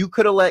didn't. You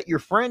could have let your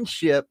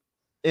friendship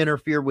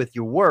interfere with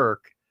your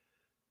work,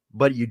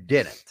 but you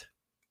didn't.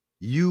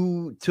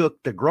 You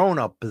took the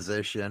grown-up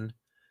position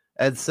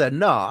and said,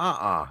 "No,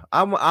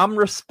 I'm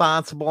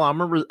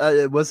responsible.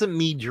 It wasn't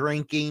me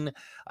drinking.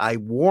 I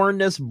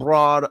warned this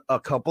broad a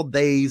couple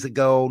days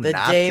ago. The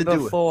not day to do it.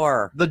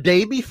 before. The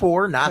day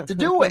before, not to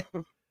do it.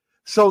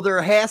 So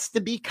there has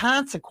to be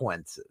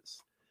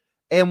consequences.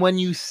 And when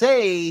you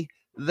say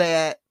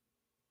that,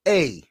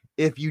 hey,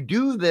 if you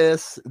do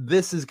this,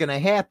 this is going to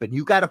happen,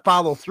 you got to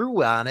follow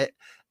through on it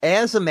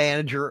as a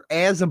manager,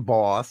 as a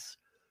boss,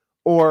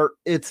 or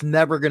it's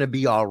never going to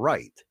be all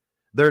right.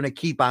 They're going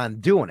to keep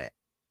on doing it.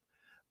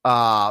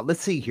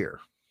 Let's see here.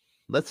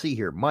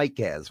 Mike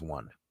has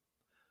one.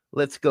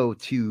 Let's go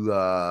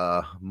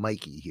to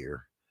Mikey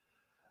here.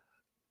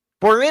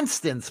 For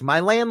instance, my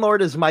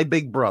landlord is my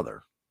big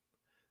brother.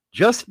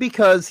 Just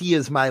because he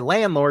is my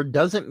landlord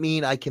doesn't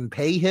mean I can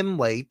pay him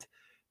late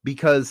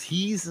because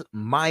he's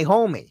my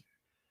homie.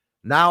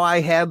 Now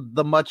I have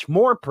the much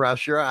more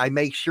pressure. I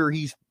make sure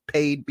he's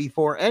paid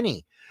before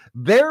any.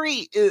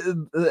 Hey,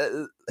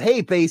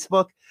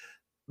 Facebook,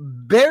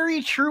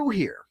 very true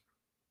here.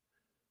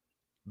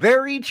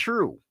 Very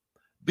true.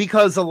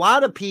 Because a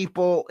lot of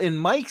people in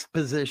Mike's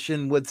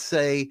position would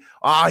say,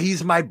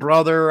 he's my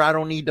brother. I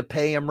don't need to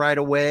pay him right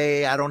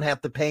away. I don't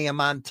have to pay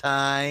him on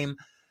time.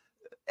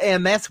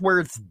 And that's where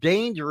it's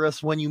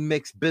dangerous when you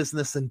mix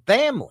business and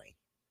family.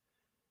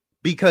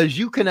 Because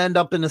you can end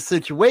up in a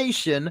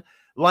situation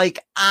like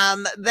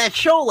on that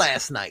show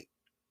last night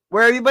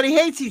where everybody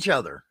hates each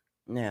other.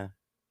 Yeah.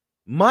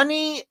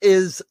 Money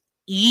is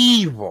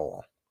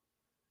evil.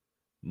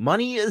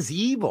 Money is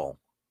evil.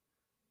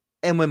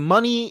 And when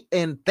money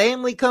and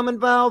family come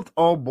involved,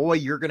 oh boy,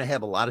 you're going to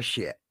have a lot of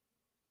shit.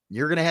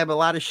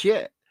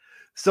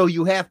 So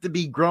you have to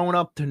be grown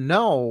up to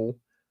know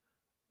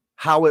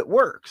how it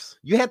works.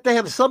 You have to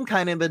have some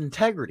kind of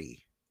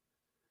integrity.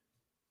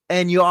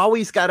 And you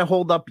always got to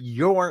hold up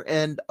your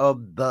end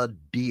of the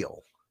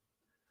deal.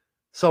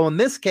 So in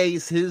this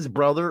case, his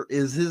brother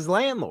is his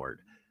landlord.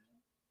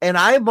 And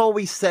I've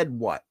always said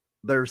what?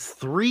 There's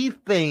three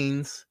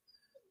things,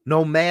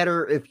 no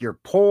matter if you're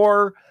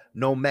poor,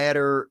 no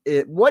matter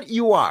what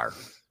you are,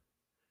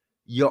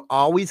 you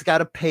always got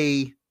to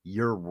pay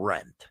your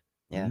rent.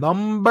 Yeah.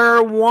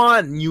 Number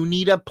one, you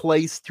need a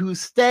place to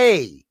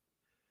stay.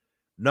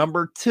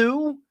 Number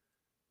two,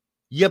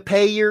 you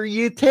pay your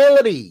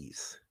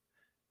utilities.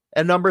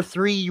 And number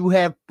three, you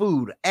have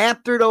food.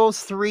 After those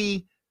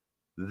three,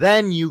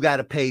 then you got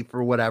to pay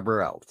for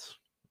whatever else.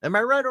 Am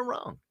I right or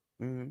wrong?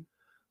 Mm-hmm.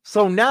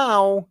 So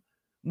now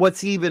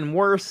what's even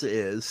worse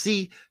is,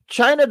 see,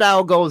 China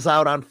Doll goes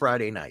out on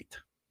Friday night.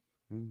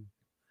 And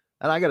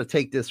I got to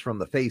take this from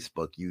the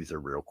Facebook user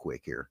real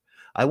quick here.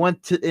 I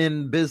went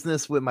in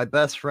business with my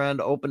best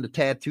friend, opened a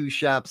tattoo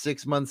shop.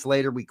 6 months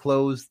later, we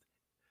closed.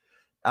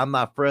 I'm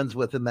not friends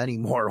with him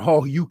anymore.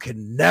 Oh, you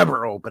can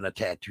never open a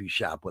tattoo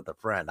shop with a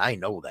friend. I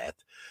know that.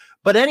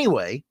 But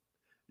anyway,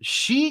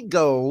 she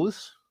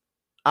goes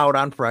out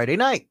on Friday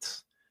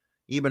nights,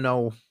 even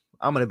though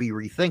I'm going to be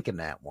rethinking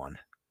that one.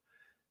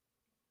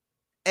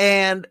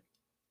 And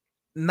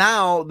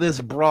now this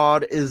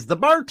broad is the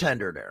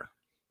bartender there.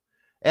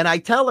 And I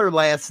tell her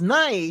last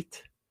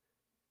night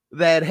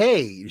that,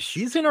 hey,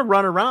 she's going to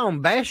run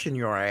around bashing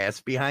your ass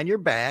behind your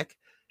back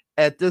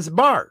at this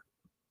bar.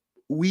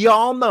 We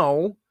all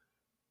know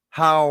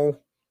how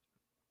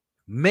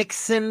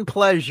mixing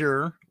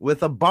pleasure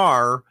with a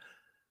bar,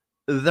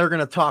 they're going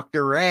to talk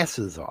their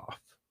asses off.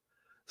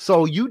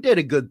 So you did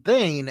a good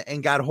thing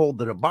and got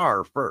hold of the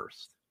bar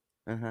first.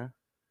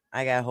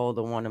 I got hold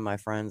of one of my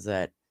friends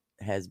that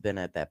has been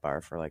at that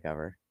bar for like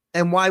ever.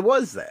 And why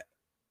was that?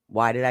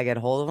 Why did I get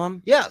hold of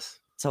him? Yes.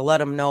 To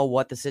let him know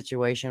what the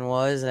situation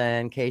was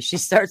in case she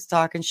starts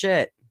talking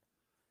shit.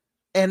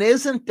 And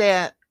isn't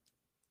that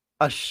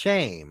a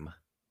shame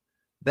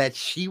that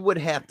she would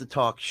have to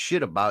talk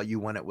shit about you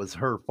when it was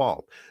her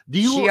fault?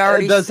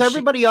 Does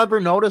everybody ever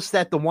notice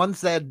that the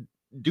ones that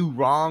do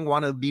wrong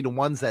want to be the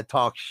ones that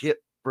talk shit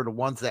for the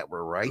ones that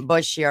were right?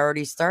 But she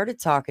already started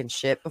talking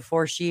shit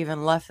before she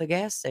even left the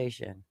gas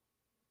station.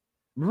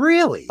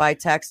 Really? By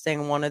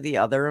texting one of the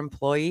other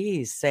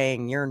employees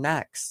saying, "You're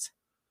next."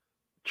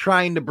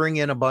 Trying to bring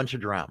in a bunch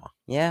of drama.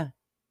 Yeah.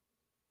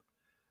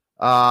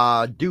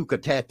 Duke, a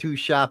tattoo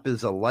shop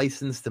is a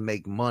license to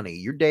make money.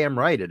 You're damn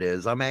right it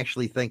is. I'm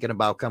actually thinking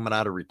about coming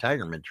out of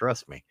retirement.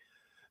 Trust me.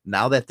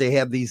 Now that they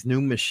have these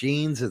new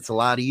machines, it's a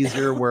lot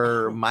easier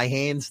where my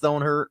hands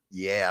don't hurt.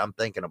 Yeah, I'm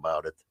thinking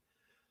about it.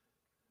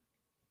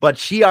 But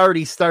she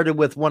already started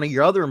with one of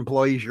your other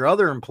employees. Your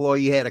other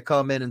employee had to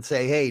come in and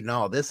say, hey,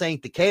 no, this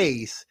ain't the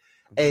case.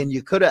 And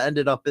you could have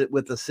ended up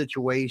with a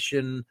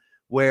situation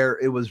where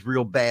it was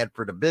real bad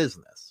for the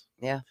business.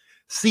 Yeah.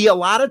 See, a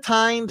lot of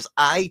times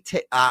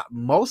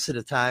most of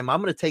the time,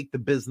 I'm going to take the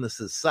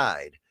business's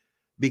side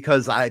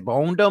because I've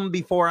owned them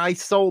before I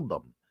sold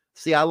them.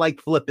 See, I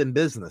like flipping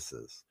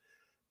businesses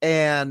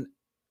and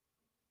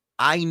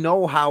I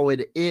know how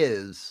it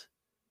is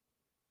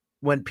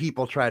when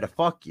people try to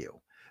fuck you.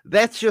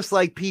 That's just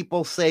like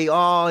people say,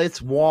 oh,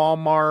 it's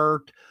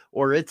Walmart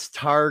or it's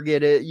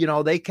Target.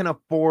 They can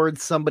afford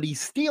somebody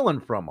stealing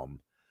from them.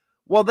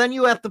 Well, then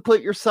you have to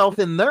put yourself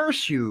in their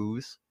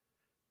shoes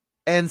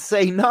and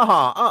say,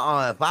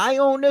 nah, if I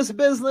own this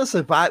business,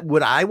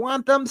 would I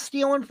want them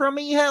stealing from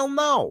me? Hell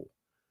no.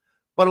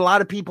 But a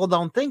lot of people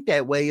don't think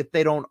that way if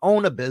they don't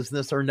own a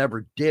business or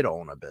never did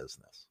own a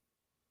business.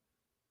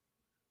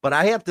 But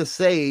I have to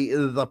say,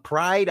 the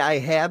pride I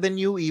have in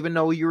you, even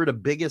though you were the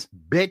biggest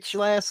bitch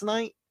last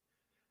night,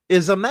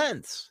 is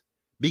immense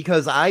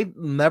because I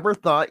never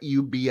thought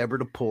you'd be able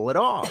to pull it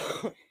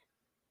off.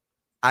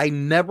 I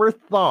never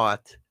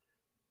thought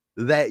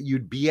that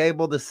you'd be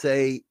able to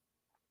say,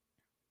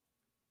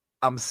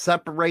 I'm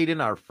separating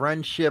our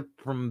friendship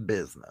from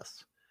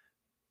business.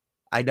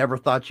 I never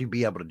thought you'd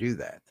be able to do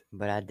that.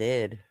 But I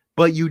did.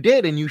 But you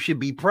did, and you should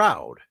be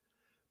proud.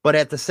 But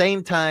at the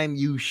same time,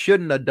 you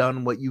shouldn't have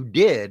done what you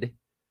did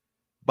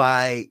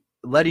by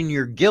letting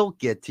your guilt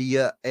get to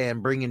you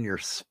and bringing your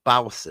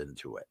spouse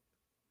into it.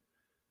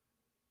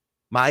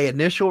 My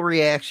initial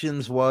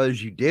reactions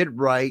was you did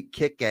right,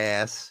 kick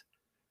ass.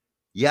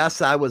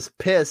 Yes, I was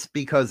pissed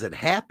because it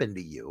happened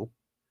to you.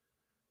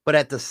 But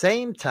at the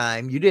same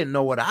time, you didn't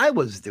know what I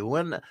was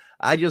doing.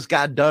 I just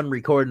got done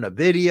recording a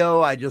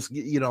video. I just,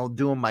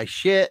 doing my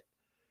shit.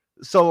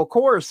 So, of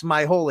course,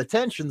 my whole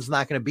attention's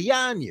not going to be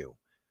on you.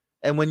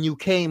 And when you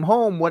came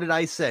home, what did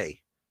I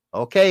say?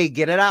 Okay,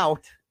 get it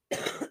out.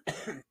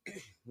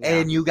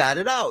 And you got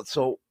it out.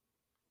 So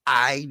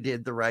I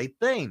did the right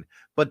thing.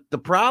 But the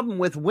problem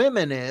with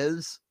women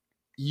is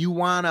you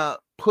want to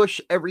push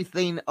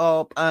everything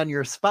up on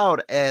your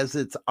spout as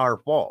it's our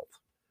fault.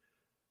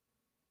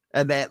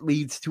 And that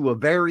leads to a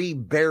very,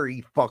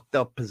 very fucked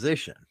up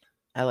position.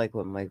 I like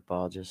what Mike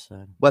Ball just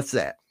said. What's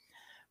that?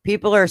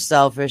 People are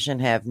selfish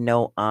and have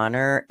no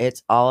honor.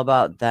 It's all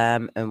about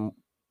them and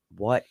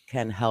what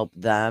can help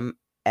them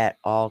at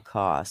all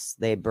costs.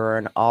 They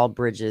burn all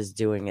bridges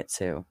doing it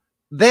too.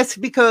 That's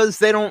because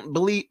they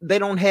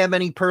don't have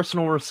any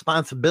personal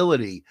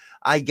responsibility.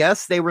 I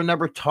guess they were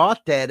never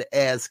taught that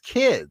as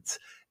kids.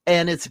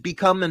 And it's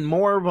becoming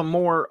more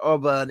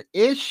of an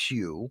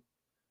issue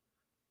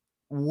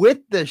with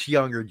this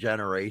younger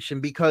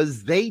generation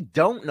because they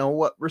don't know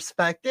what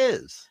respect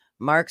is.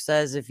 Mark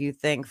says, if you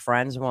think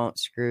friends won't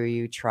screw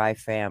you, try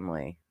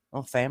family.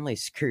 Well, family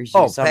screws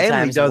you sometimes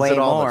family does way it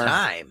all more. The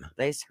time.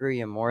 They screw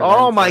you more.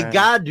 Oh than my friends.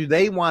 God, do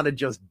they want to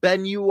just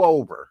bend you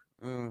over?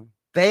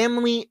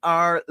 Family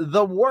are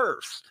the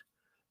worst.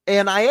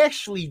 And I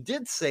actually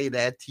did say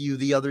that to you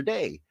the other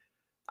day.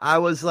 I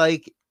was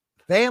like,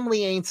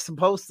 family ain't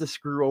supposed to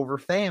screw over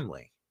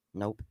family.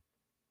 Nope.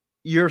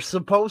 You're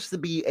supposed to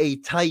be a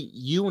tight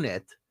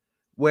unit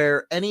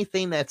where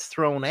anything that's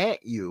thrown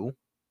at you,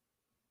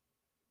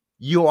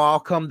 you all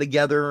come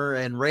together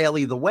and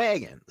rally the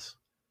wagons.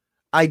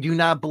 I do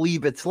not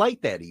believe it's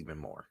like that even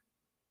more.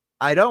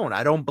 I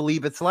don't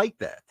believe it's like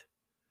that.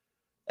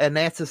 And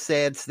that's a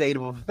sad state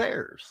of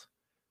affairs,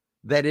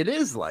 that it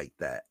is like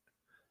that.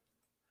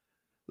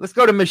 Let's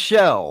go to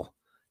Michelle.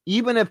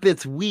 Even if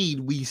it's weed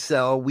we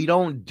sell, we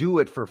don't do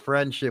it for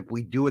friendship.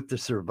 We do it to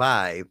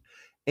survive.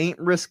 Ain't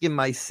risking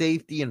my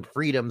safety and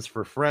freedoms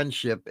for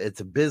friendship. It's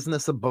a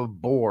business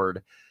above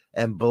board,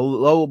 and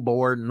below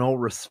board, no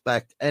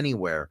respect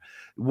anywhere.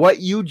 What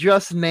you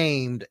just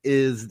named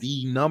is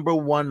the number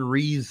one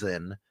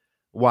reason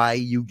why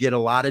you get a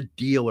lot of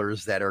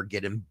dealers that are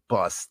getting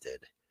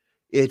busted.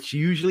 It's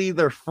usually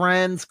their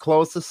friends,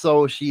 close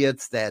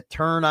associates that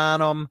turn on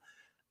them,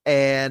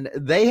 and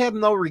they have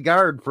no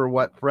regard for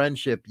what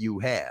friendship you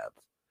have.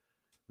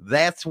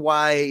 That's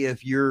why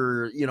if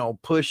you're,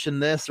 pushing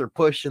this or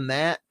pushing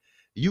that,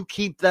 you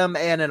keep them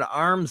at an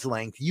arm's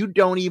length. You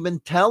don't even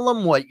tell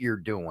them what you're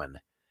doing,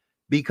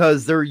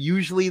 because they're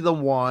usually the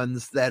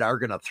ones that are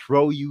going to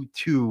throw you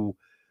to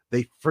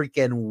the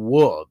freaking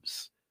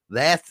wolves.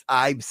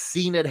 I've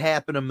seen it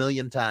happen a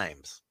million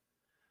times,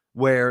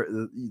 where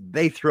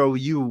they throw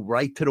you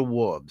right to the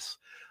wolves.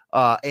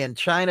 And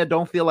China,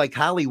 don't feel like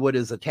Hollywood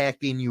is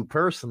attacking you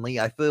personally.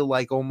 I feel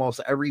like almost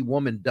every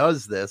woman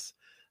does this.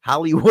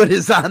 Hollywood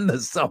is on to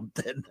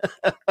something.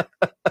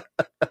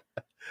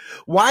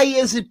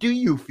 Why do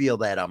you feel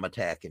that I'm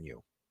attacking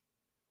you?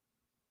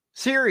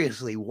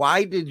 Seriously,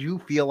 why did you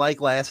feel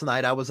like last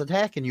night I was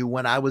attacking you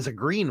when I was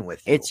agreeing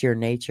with you? It's your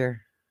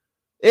nature.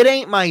 It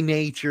ain't my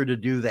nature to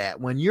do that.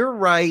 When you're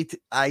right,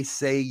 I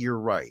say you're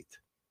right.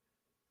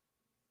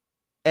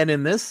 And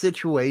in this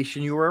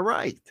situation, you were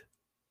right.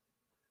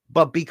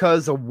 But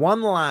because of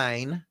one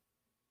line,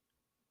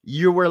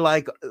 you were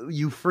like,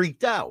 you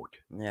freaked out.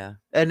 Yeah.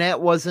 And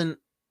that wasn't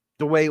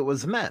the way it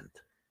was meant.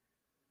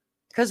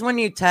 Because when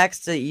you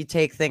text it, you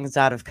take things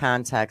out of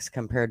context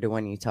compared to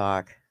when you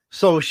talk.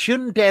 So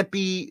shouldn't that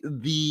be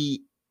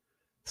the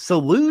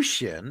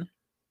solution?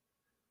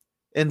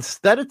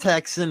 Instead of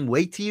texting,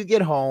 wait till you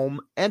get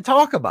home and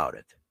talk about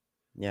it.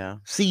 Yeah.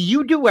 See,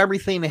 you do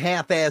everything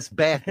half-ass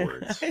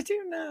backwards. I do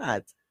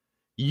not.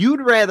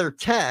 You'd rather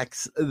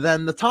text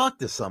than to talk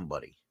to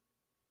somebody.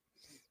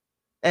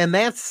 And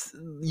that's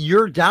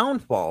your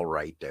downfall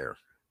right there.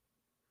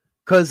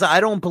 Because I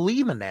don't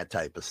believe in that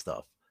type of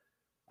stuff.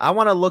 I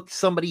want to look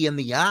somebody in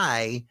the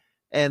eye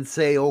and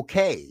say,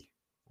 okay,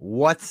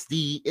 what's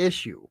the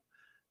issue?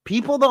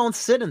 People don't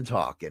sit and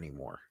talk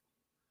anymore.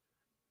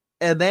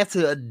 And that's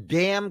a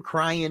damn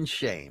crying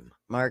shame.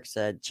 Mark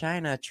said,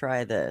 China,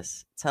 try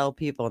this. Tell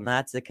people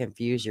not to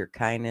confuse your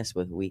kindness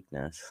with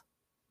weakness.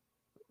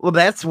 Well,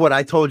 that's what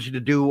I told you to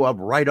do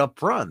right up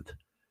front.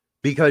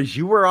 Because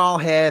you were all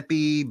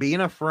happy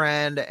being a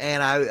friend.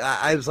 And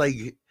I was like,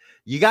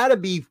 you got to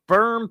be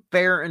firm,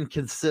 fair, and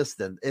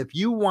consistent. If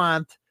you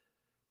want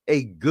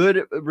a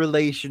good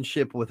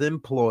relationship with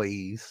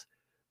employees,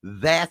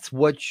 that's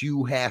what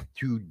you have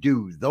to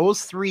do.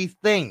 Those three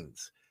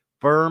things: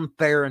 firm,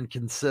 fair, and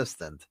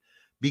consistent.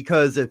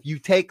 Because if you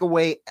take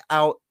away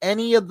out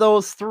any of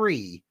those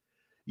three,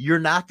 you're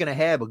not going to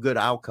have a good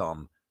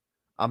outcome.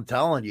 I'm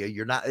telling you,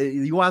 you're not.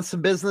 You want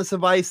some business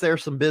advice?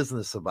 There's some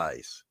business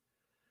advice.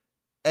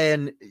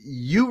 And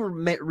you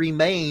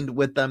remained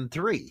with them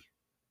three.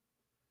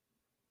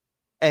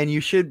 And you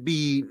should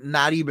be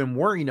not even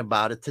worrying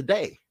about it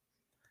today.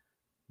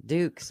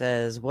 Duke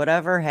says,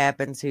 whatever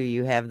happened to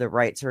you have the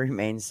right to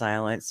remain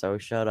silent, so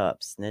shut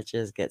up.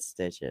 Snitches get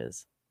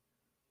stitches.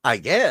 I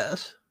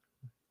guess.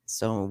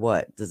 So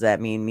what? Does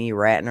that mean me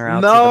ratting her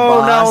out to the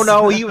boss?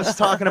 No. He was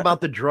talking about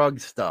the drug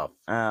stuff.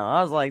 Oh,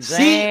 I was like,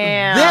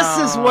 damn. See,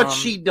 this is what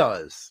she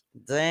does.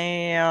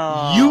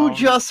 Damn. You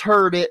just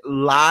heard it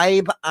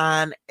live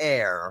on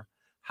air,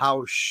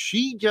 how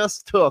she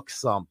just took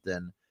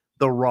something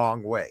the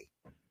wrong way.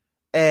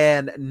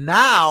 And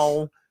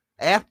now,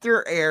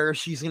 after air,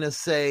 she's going to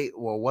say,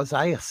 well, was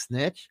I a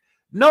snitch?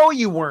 No,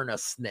 you weren't a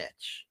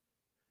snitch.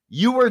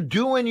 You were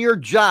doing your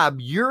job.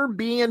 You're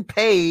being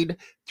paid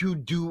to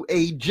do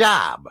a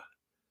job.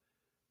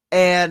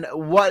 And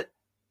what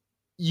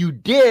you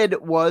did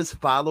was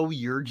follow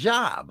your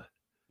job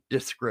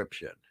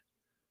description.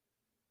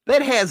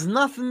 That has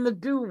nothing to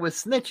do with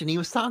snitching. He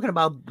was talking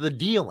about the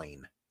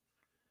dealing.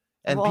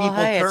 And well, people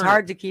hey, it's turn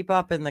hard it. to keep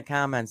up in the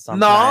comments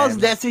sometimes. No,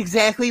 that's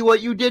exactly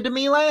what you did to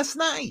me last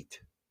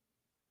night.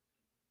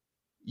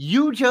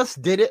 You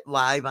just did it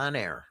live on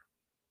air.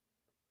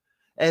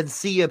 And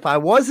see, if I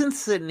wasn't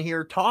sitting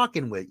here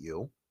talking with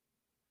you,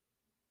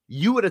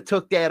 you would have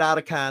took that out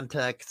of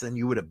context and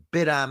you would have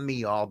bit on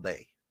me all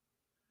day.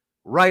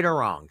 Right or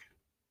wrong?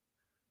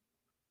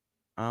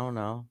 I don't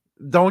know.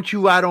 Don't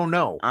you? I don't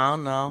know. I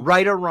don't know.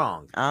 Right or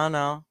wrong? I don't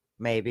know.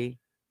 Maybe.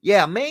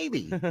 Yeah,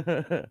 maybe.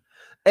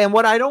 And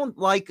what I don't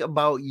like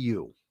about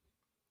you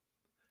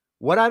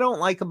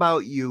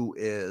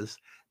is,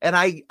 and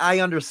I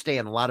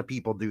understand a lot of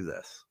people do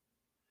this,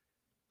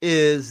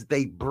 is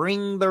they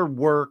bring their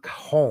work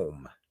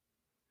home.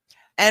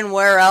 And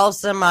where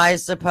else am I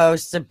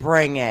supposed to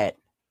bring it?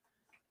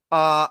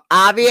 Leave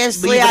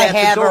Obviously, it I at the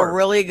have a door.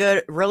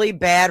 really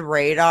bad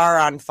radar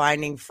on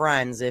finding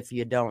friends if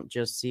you don't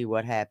just see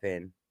what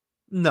happened.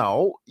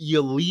 No,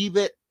 you leave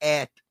it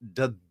at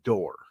the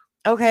door.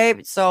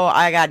 Okay, so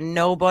I got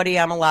nobody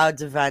I'm allowed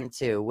to vent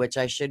to, which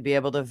I should be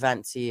able to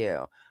vent to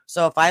you.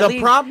 So if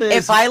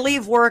I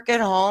leave work at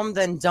home,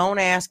 then don't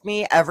ask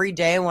me every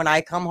day when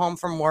I come home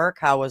from work,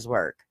 how was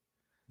work?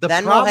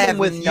 Then we'll have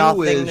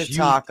nothing to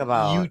talk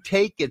about. You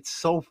take it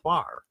so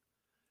far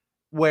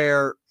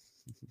where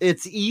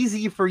it's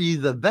easy for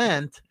you to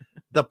vent.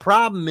 The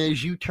problem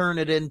is you turn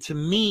it into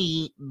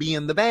me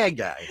being the bad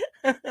guy.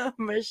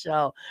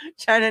 Michelle,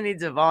 China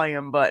needs a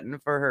volume button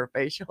for her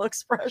facial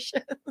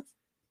expression.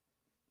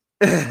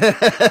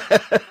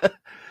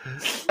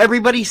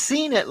 Everybody's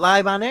seen it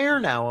live on air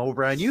now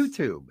over on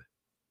YouTube.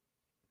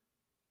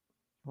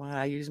 Well,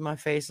 I use my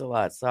face a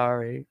lot.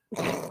 Sorry.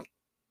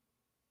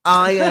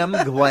 I am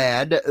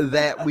glad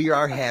that we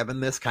are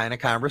having this kind of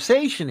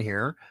conversation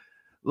here.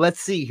 Let's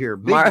see here.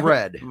 Big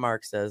Red.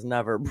 Mark says,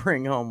 never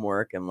bring home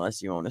work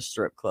unless you own a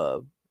strip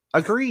club.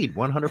 Agreed,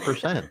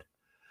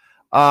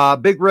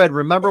 100%. Big Red,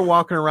 remember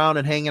walking around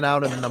and hanging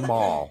out in the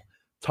mall.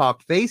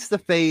 Talk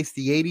face-to-face.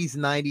 The 80s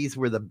and 90s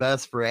were the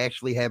best for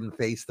actually having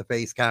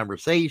face-to-face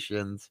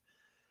conversations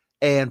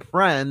and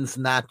friends,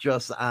 not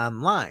just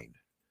online.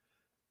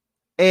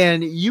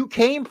 And you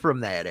came from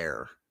that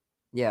era.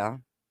 Yeah.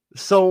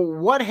 So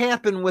what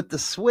happened with the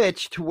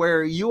switch to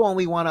where you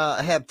only want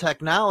to have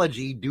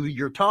technology do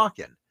your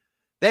talking?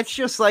 That's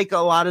just like a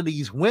lot of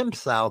these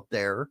wimps out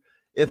there.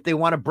 If they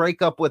want to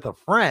break up with a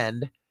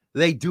friend,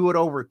 they do it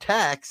over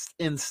text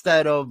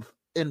instead of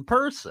in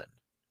person.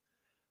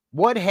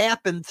 What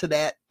happened to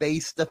that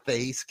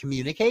face-to-face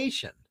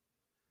communication?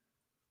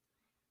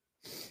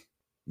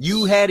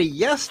 You had it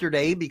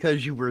yesterday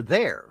because you were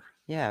there.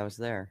 Yeah, I was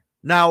there.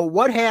 Now,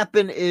 what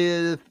happened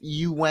if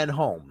you went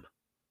home?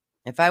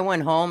 If I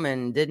went home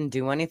and didn't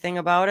do anything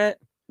about it,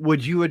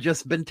 would you have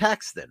just been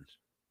texting?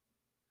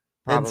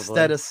 Probably.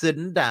 Instead of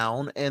sitting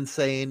down and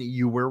saying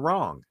you were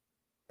wrong?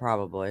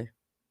 Probably.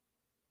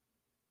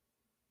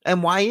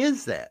 And why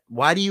is that?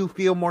 Why do you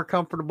feel more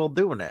comfortable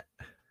doing it?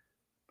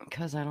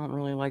 Because I don't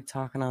really like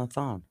talking on the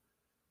phone.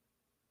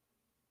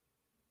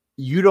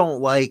 You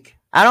don't like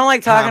I don't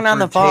like talking on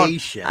the phone.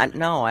 confrontation.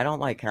 No, I don't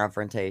like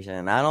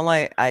confrontation.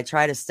 I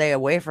try to stay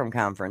away from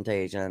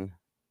confrontation.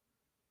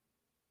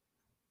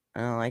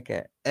 I don't like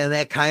it. And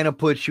that kind of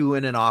puts you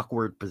in an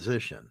awkward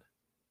position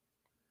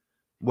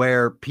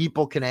where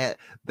people can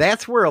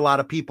that's where a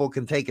lot of people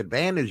can take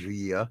advantage of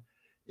you,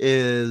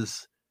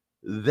 is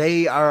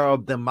they are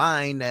of the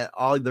mind that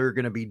all they're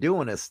going to be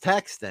doing is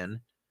texting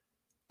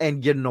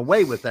and getting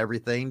away with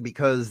everything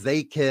because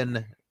they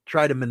can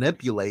try to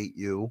manipulate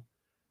you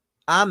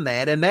on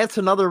that. And that's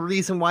another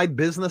reason why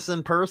business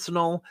and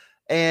personal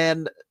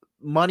and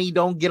money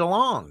don't get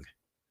along,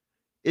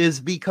 is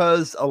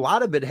because a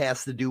lot of it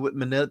has to do with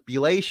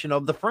manipulation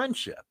of the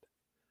friendship.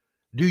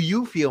 Do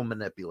you feel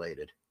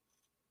manipulated?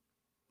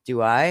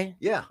 Do I?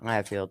 Yeah.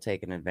 I feel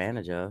taken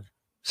advantage of.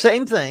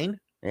 Same thing.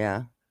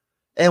 Yeah.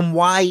 And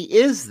why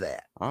is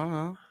that? I don't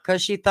know.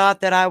 Because she thought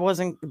that I was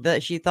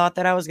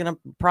gonna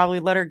probably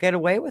let her get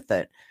away with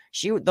it.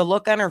 The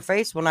look on her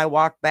face when I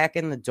walked back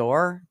in the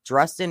door,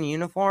 dressed in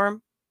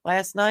uniform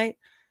last night,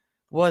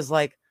 was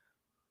like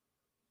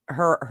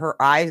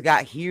her eyes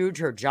got huge,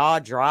 her jaw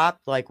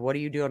dropped. Like, what are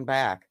you doing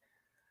back?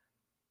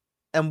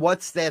 And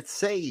what's that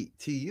say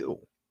to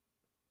you?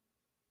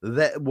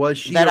 That was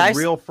she a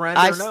real friend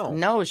or no?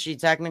 No, she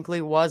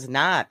technically was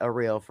not a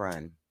real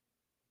friend.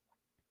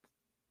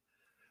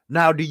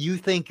 Now, do you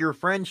think your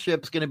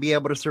friendship's going to be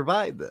able to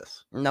survive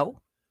this?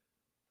 No.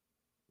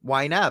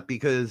 Why not?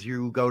 Because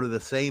you go to the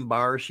same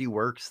bar, she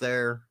works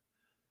there.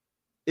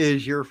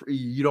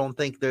 You don't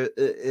think that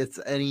it's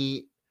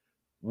any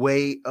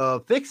way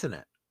of fixing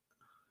it?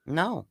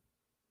 No.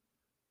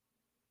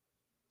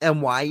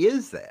 And why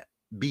is that?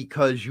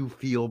 Because you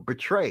feel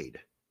betrayed.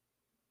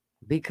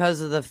 Because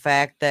of the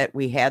fact that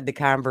we had the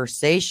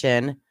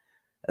conversation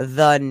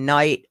the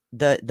night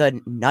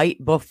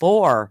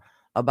before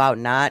about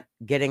not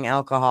getting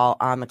alcohol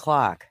on the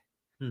clock.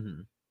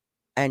 Mm-hmm.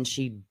 And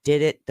she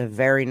did it the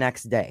very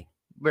next day.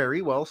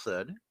 Very well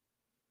said.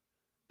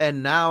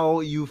 And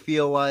now you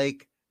feel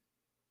like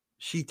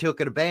she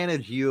took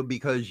advantage of you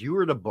because you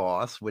were the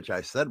boss, which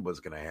I said was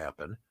going to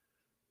happen.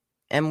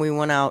 And we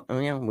went out.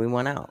 We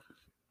went out.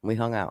 We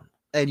hung out.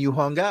 And you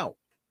hung out.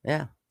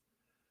 Yeah.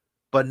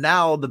 But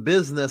now the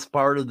business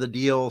part of the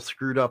deal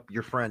screwed up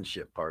your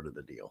friendship part of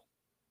the deal.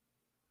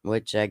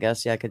 Which I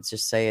guess I could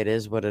just say it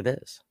is what it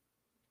is.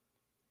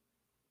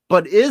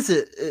 But is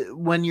it,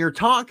 when you're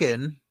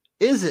talking,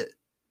 is it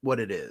what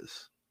it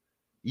is?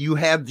 You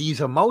have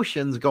these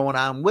emotions going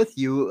on with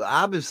you.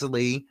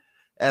 Obviously,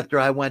 after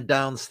I went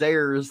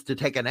downstairs to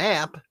take a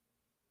nap,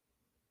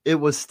 it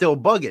was still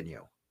bugging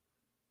you.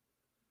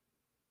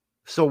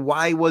 So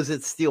why was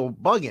it still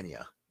bugging you?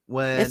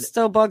 When it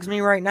still bugs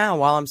me right now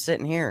while I'm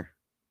sitting here.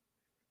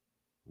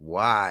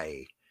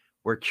 Why?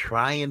 We're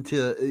trying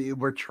to.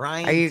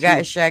 Are you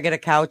guys? Should I get a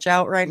couch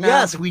out right now?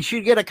 Yes, we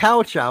should get a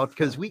couch out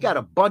because we got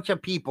a bunch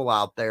of people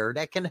out there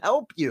that can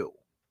help you.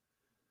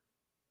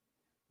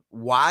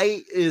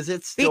 Why is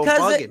it still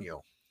bugging you?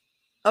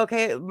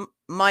 Okay,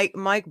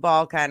 Mike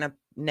Ball kind of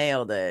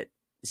nailed it.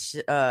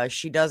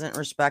 She doesn't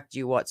respect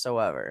you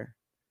whatsoever.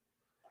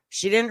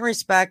 She didn't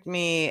respect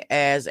me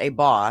as a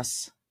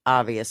boss,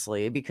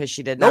 obviously, because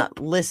she did not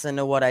listen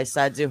to what I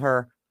said to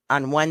her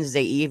on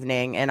Wednesday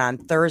evening, and on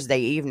Thursday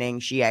evening,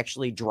 she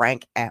actually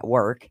drank at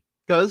work.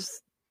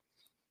 Because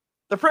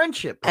the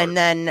friendship part. And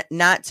then,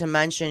 not to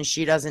mention,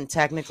 she doesn't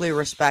technically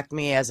respect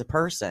me as a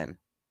person.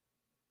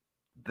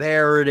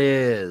 There it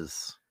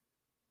is.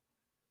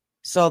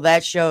 So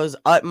that shows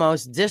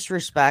utmost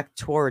disrespect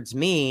towards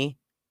me.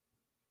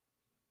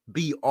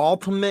 the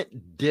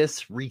ultimate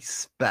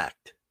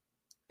disrespect.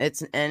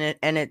 It's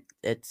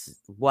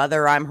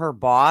whether I'm her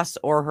boss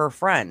or her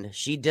friend.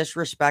 She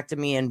disrespected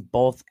me in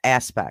both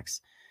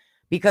aspects.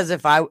 Because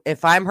if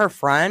I'm her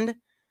friend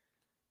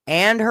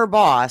and her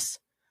boss,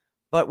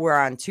 but we're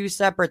on two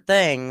separate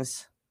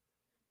things,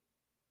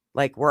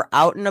 like we're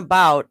out and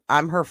about,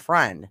 I'm her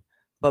friend.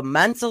 But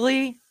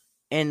mentally,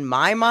 in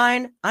my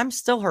mind, I'm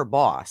still her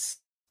boss.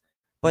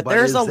 But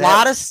there's a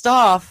lot of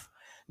stuff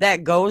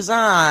that goes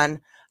on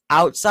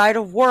outside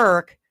of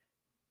work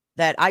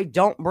that I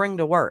don't bring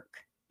to work.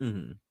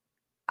 Mm-hmm.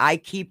 I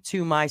keep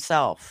to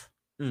myself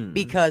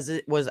because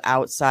it was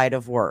outside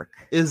of work.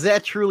 Is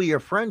that truly a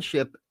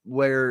friendship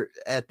where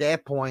at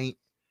that point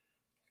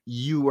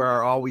you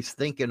are always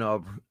thinking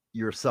of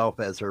yourself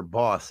as her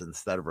boss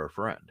instead of her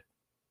friend?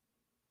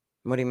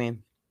 What do you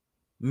mean?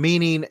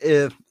 Meaning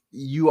if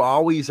you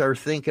always are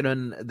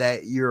thinking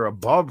that you're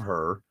above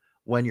her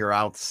when you're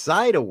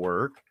outside of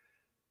work,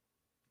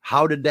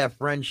 how did that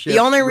friendship the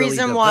only really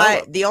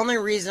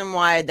reason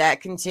why that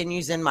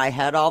continues in my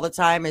head all the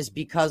time is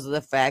because of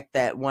the fact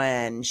that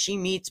when she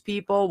meets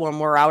people, when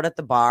we're out at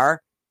the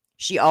bar,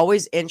 she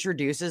always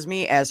introduces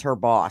me as her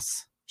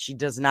boss. She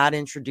does not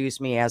introduce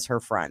me as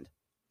her friend.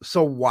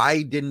 So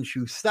why didn't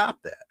you stop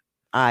that?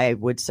 I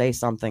would say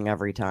something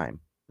every time.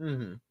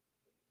 Mm-hmm.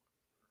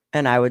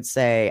 And I would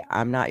say,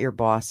 I'm not your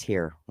boss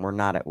here. We're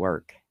not at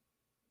work.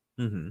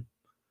 Mm-hmm.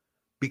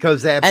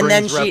 Because that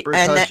brings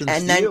repercussions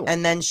to you.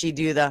 And then she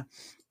do the,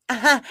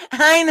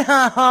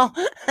 I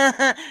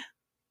know.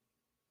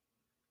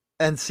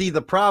 And see,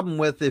 the problem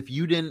with if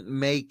you didn't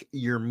make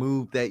your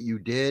move that you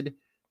did,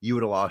 you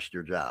would have lost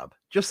your job.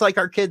 Just like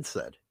our kids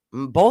said.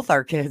 Both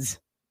our kids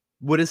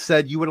would have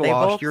said you would have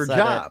lost your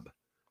job.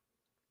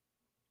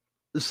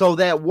 So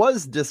that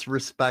was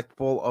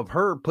disrespectful of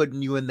her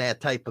putting you in that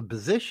type of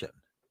position.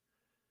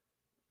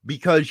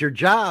 Because your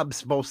job's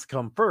supposed to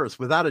come first.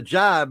 Without a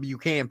job, you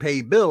can't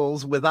pay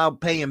bills.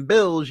 Without paying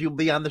bills, you'll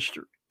be on the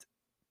street.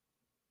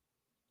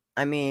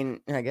 I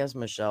mean, I guess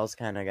Michelle's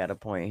kind of got a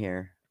point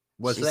here.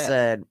 What's she that?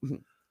 said,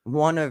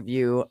 one of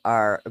you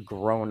are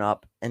grown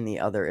up and the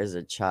other is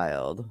a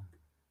child.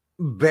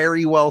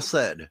 Very well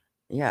said.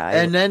 Yeah.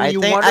 And then I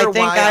think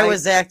I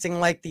was acting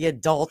like the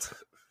adult.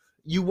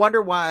 You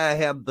wonder why I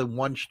have the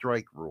one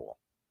strike rule.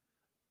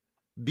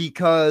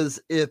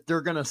 Because if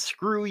they're going to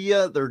screw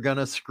you, they're going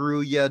to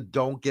screw you.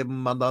 Don't give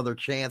them another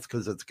chance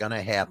because it's going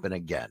to happen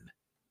again.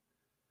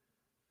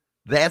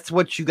 That's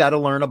what you got to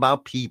learn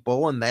about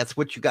people. And that's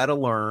what you got to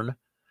learn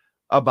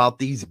about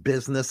these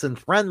business and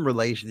friend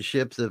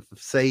relationships. If,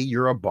 say,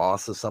 you're a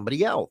boss of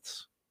somebody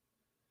else.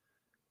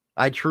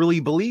 I truly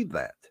believe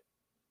that.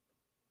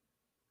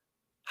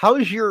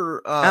 How's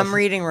your... I'm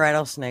reading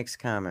Rattlesnake's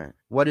comment.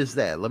 What is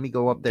that? Let me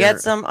go up there. Get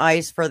some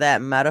ice for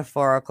that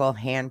metaphorical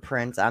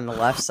handprint on the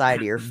left side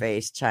of your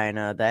face,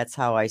 China. That's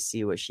how I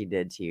see what she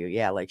did to you.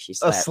 Yeah, like she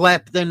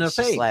slapped in the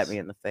face. Slapped me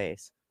in the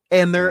face.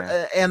 And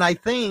and I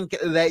think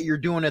that you're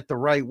doing it the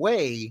right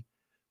way,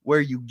 where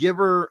you give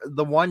her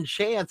the one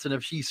chance, and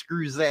if she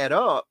screws that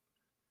up,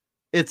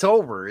 it's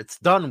over. It's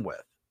done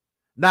with.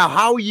 Now,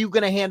 how are you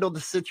going to handle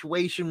the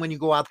situation when you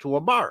go out to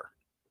a bar?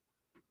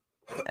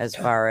 As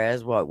far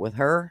as what, with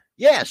her?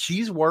 Yeah,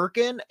 she's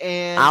working,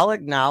 and I'll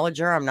acknowledge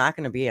her. I'm not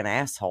going to be an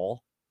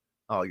asshole.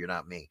 Oh, you're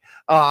not me.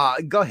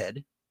 Go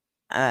ahead.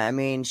 I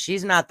mean,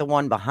 she's not the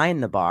one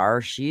behind the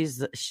bar.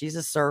 She's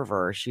a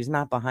server. She's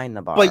not behind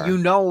the bar. But you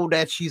know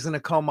that she's going to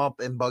come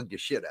up and bug the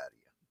shit out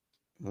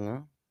of you.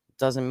 Well,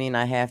 doesn't mean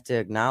I have to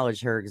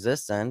acknowledge her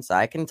existence.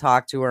 I can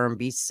talk to her and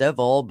be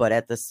civil, but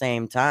at the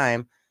same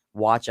time,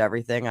 watch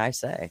everything I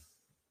say.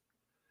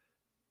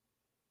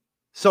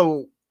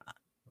 So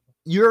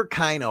you're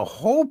kind of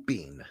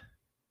hoping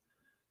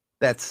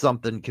that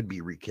something could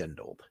be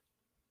rekindled.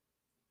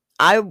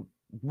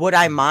 Would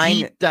I mind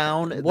deep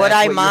down? Would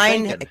I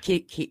mind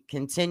keep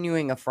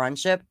continuing a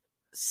friendship?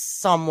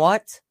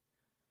 Somewhat.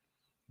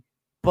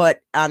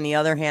 But on the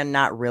other hand,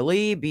 not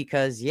really,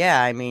 because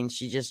I mean,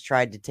 she just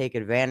tried to take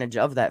advantage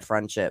of that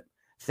friendship,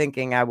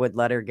 thinking I would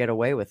let her get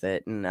away with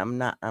it, and I'm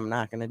not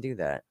going to do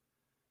that.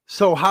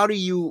 So how do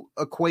you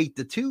equate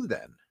the two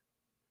then?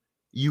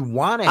 You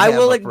want to I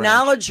will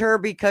acknowledge her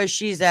because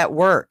she's at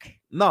work.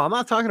 No, I'm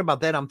not talking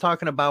about that. I'm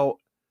talking about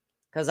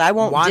because I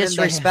won't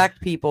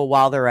disrespect people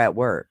while they're at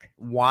work.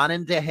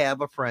 Wanting to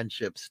have a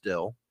friendship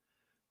still,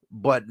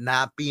 but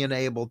not being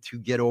able to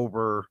get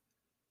over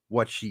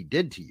what she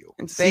did to you.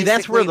 See,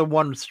 that's where the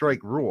one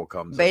strike rule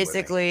comes in.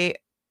 Basically,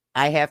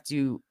 I have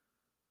to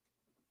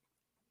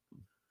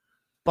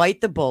bite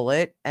the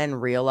bullet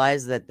and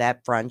realize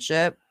that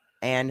friendship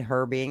and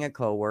her being a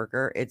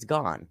coworker, it's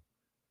gone.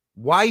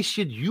 Why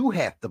should you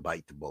have to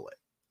bite the bullet?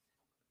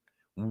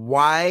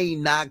 Why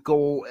not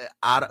go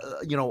out,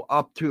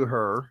 up to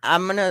her?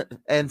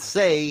 And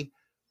say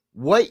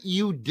what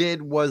you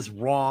did was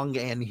wrong,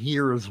 and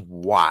here's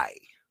why.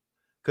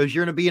 Because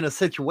you're going to be in a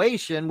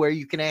situation where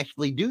you can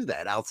actually do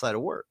that outside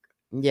of work.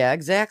 Yeah,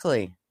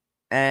 exactly.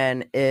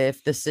 And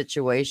if the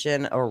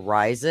situation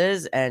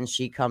arises and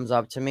she comes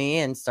up to me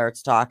and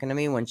starts talking to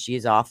me when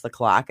she's off the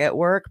clock at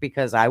work,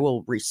 because I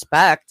will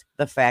respect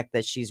the fact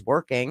that she's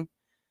working.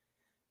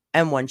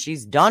 And when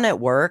she's done at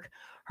work,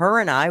 her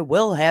and I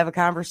will have a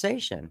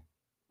conversation.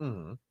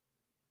 Mm-hmm.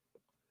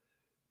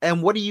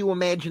 And what do you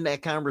imagine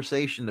that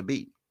conversation to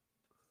be?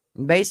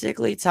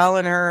 Basically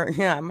telling her,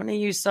 yeah, I'm going to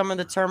use some of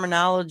the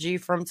terminology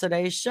from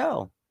today's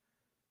show.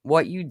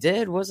 What you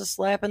did was a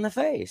slap in the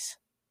face.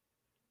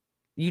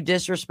 You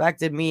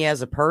disrespected me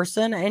as a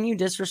person and you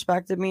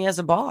disrespected me as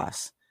a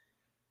boss.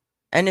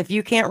 And if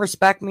you can't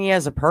respect me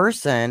as a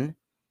person,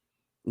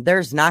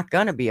 there's not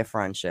going to be a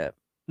friendship.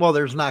 Well,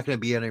 there's not going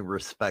to be any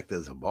respect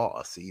as a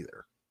boss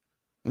either.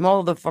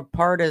 Well, the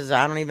part is,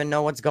 I don't even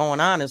know what's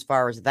going on as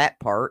far as that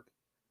part.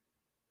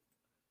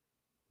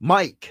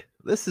 Mike,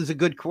 this is a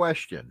good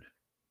question.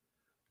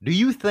 Do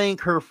you think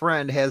her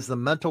friend has the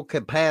mental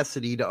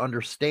capacity to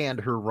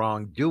understand her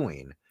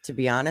wrongdoing? To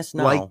be honest,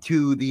 no. Like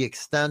to the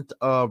extent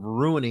of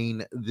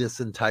ruining this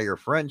entire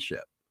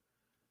friendship?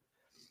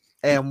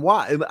 And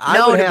why?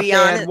 I would have to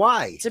add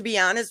why. To be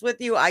honest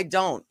with you, I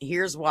don't.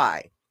 Here's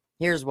why.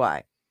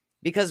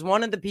 Because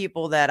one of the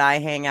people that I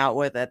hang out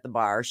with at the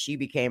bar, she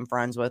became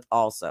friends with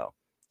also.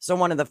 So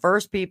one of the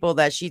first people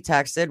that she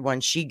texted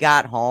when she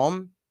got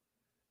home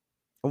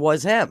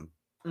was him.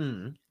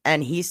 Mm.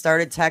 And he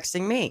started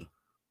texting me.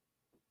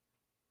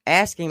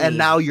 Asking me. And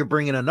now you're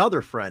bringing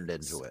another friend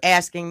into it.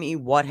 Asking me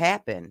what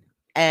happened.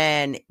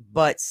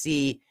 But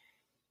see,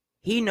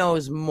 he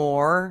knows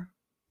more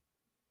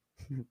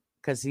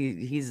because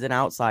he's an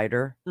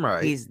outsider.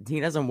 Right. He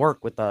doesn't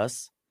work with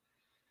us.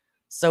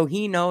 So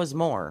he knows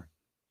more.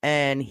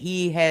 And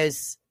he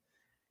has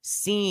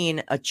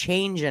seen a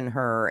change in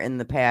her in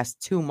the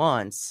past 2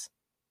 months,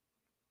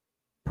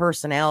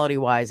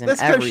 personality-wise and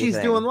everything. That's because she's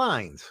doing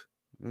lines.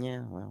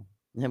 Yeah, well,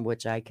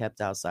 which I kept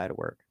outside of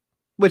work.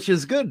 Which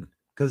is good,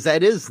 because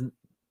that is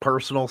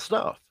personal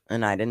stuff.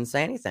 And I didn't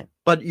say anything.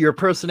 But your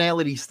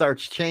personality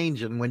starts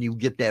changing when you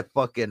get that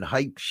fucking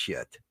hype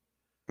shit.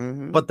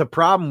 Mm-hmm. But the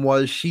problem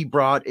was she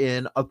brought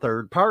in a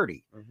third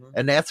party. Mm-hmm.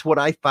 And that's what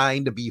I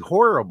find to be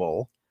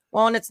horrible.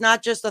 Well, and it's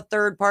not just a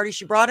third party.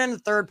 She brought in a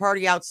third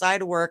party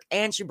outside of work,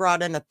 and she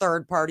brought in a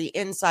third party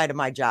inside of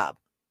my job.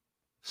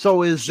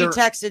 So she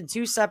texted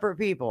 2 separate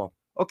people.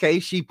 Okay,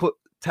 she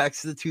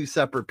texted 2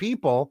 separate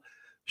people.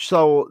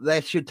 So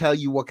that should tell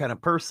you what kind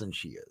of person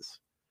she is.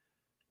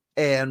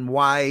 And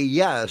why,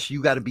 yes,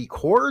 you got to be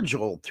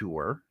cordial to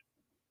her.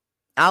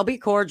 I'll be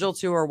cordial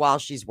to her while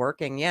she's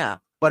working, yeah.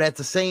 But at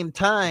the same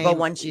time, but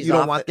when she's you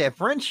don't want that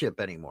friendship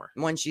anymore.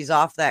 When she's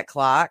off that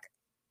clock,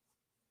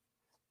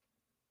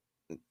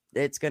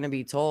 it's going to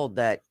be told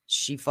that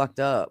she fucked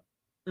up.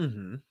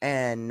 Mm-hmm.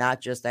 And not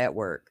just at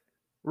work.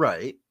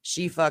 Right.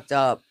 She fucked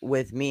up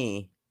with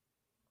me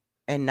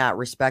and not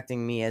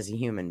respecting me as a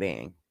human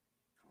being.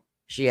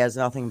 She has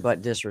nothing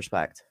but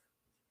disrespect.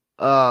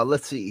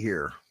 Let's see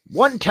here.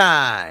 One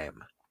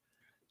time,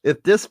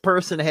 if this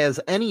person has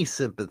any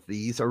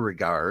sympathies or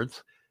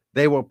regards,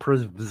 they will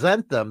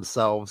present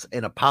themselves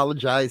and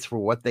apologize for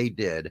what they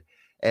did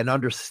and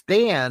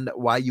understand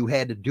why you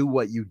had to do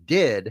what you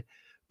did,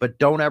 but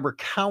don't ever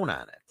count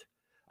on it.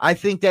 I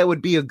think that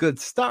would be a good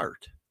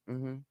start.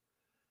 Mm-hmm.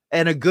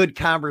 And a good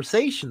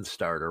conversation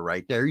starter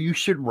right there. You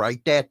should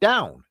write that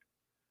down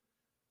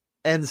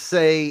and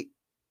say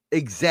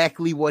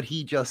exactly what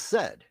he just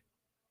said.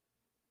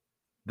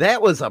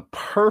 That was a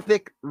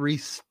perfect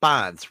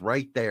response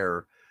right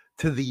there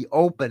to the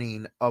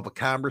opening of a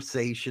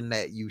conversation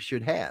that you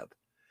should have.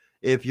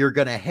 If you're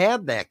going to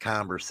have that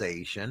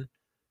conversation,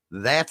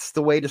 that's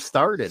the way to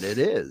start it. It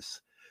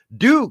is.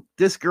 Duke,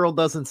 this girl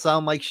doesn't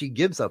sound like she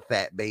gives a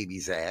fat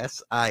baby's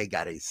ass. I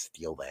got to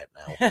steal that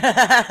now.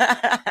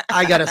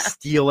 I got to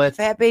steal it.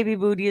 Fat baby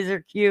booties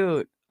are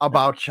cute.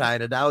 About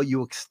China Doll,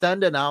 you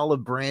extend an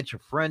olive branch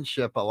of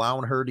friendship,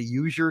 allowing her to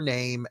use your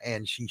name,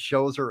 and she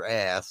shows her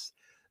ass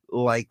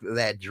like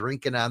that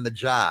drinking on the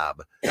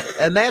job.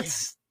 And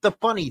that's the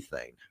funny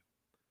thing.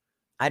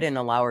 I didn't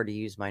allow her to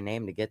use my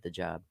name to get the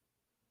job.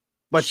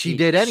 But she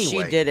did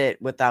anyway. She did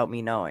it without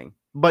me knowing.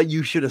 But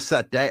you should have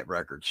set that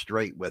record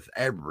straight with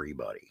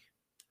everybody.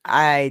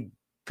 I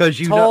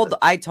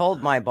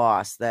told my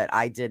boss that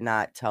I did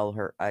not tell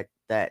her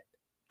that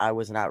I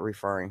was not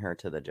referring her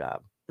to the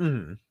job.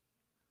 Mm-hmm.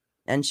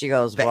 And she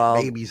goes, fat well,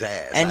 baby's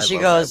ass. And she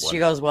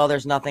goes, well,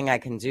 there's nothing I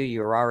can do. You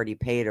were already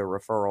paid a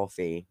referral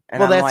fee. And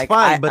well, I'm that's like,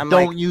 fine, but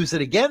don't use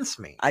it against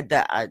me. I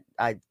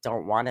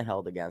don't want it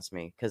held against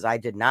me because I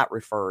did not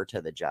refer her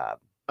to the job.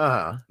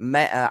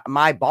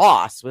 My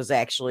boss was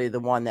actually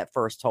the one that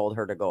first told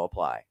her to go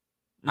apply.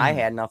 Mm-hmm. I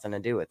had nothing to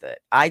do with it.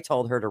 I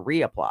told her to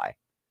reapply.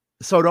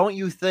 So don't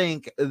you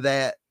think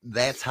that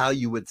that's how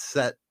you would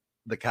set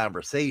the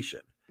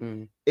conversation?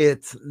 Mm-hmm.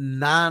 It's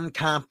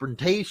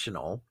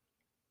non-confrontational,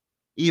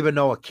 even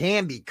though it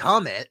can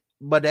become it,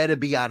 but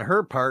that'd be on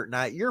her part,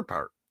 not your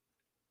part.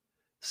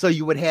 So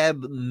you would have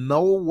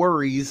no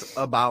worries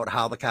about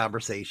how the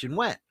conversation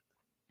went.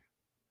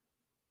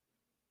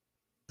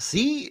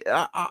 See,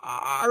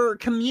 our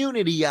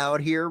community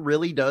out here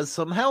really does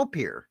some help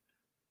here.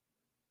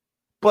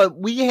 But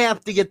we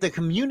have to get the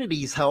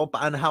community's help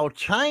on how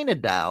China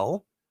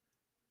Doll,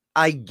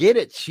 I get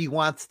it, she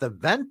wants to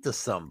vent to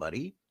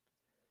somebody,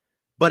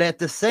 but at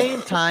the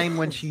same time,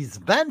 when she's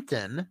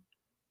venting,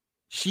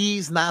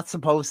 she's not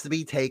supposed to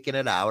be taking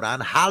it out on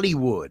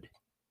Hollywood.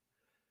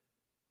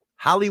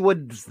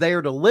 Hollywood's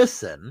there to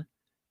listen,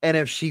 and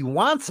if she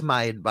wants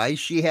my advice,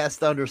 she has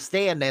to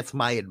understand that's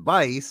my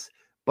advice,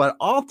 but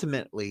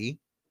ultimately,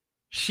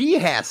 she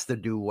has to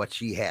do what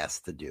she has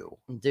to do.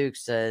 Duke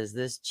says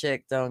this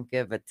chick don't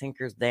give a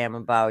tinker's damn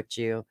about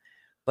you,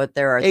 but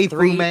there are Hey,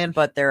 three. Pooh Man.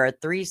 But there are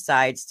three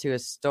sides to a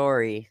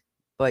story.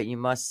 But you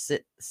must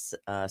sit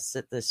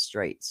this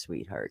straight,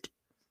 sweetheart.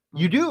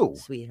 You do.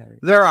 Sweetheart.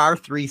 There are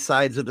three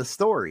sides of the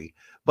story,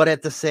 but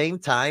at the same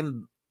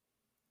time,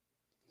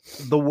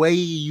 the way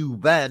you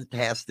vent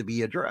has to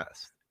be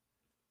addressed.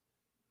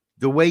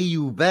 The way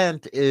you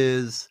vent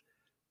is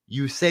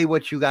you say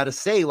what you got to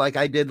say, like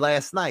I did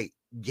last night.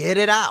 Get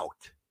it out.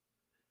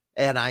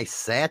 And I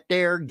sat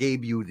there,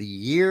 gave you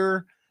the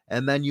ear,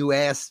 and then you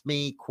asked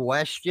me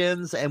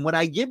questions. And when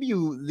I give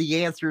you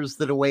the answers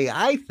to the way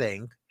I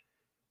think,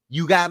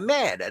 you got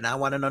mad, and I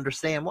want to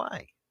understand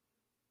why.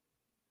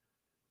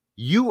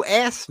 You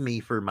asked me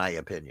for my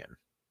opinion.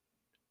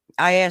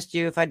 I asked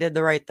you if I did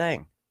the right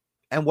thing.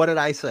 And what did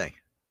I say?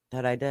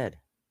 That I did.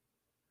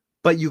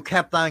 But you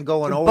kept on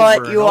going over.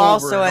 But you and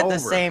also, over and at the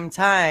over. same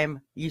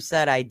time, you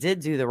said I did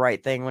do the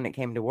right thing when it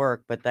came to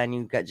work, but then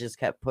you just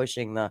kept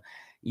pushing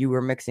you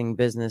were mixing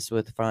business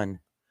with fun.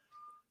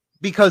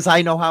 Because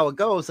I know how it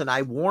goes, and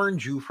I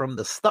warned you from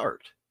the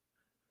start.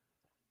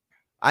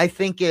 I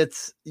think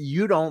it's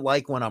you don't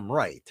like when I'm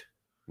right.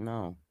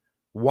 No.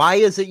 Why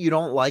is it you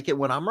don't like it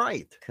when I'm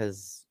right?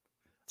 Because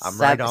I'm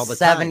right all the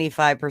time.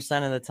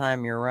 75% of the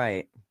time you're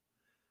right.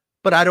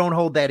 But I don't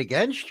hold that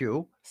against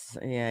you.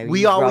 Yeah,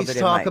 We you rub always it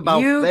in talk my-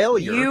 about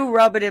failure. You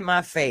rub it in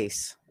my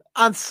face.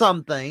 On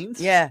some things.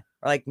 Yeah,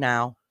 like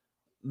now.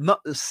 No,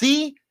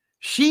 see,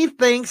 she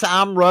thinks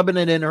I'm rubbing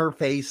it in her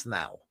face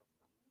now.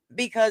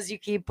 Because you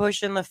keep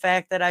pushing the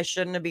fact that I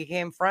shouldn't have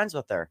became friends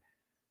with her.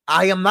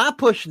 I am not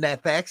pushing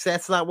that facts.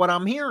 That's not what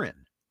I'm hearing.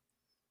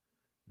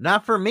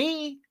 Not for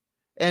me.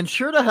 And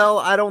sure to hell,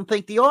 I don't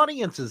think the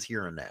audience is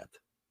hearing that.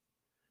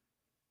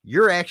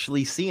 You're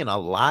actually seeing a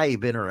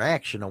live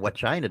interaction of what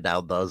China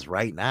Doll does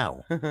right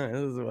now. This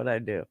is what I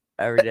do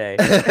every day.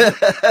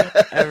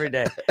 Every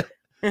day.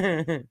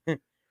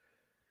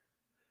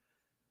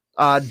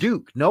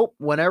 Duke, nope.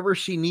 Whenever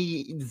she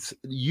needs,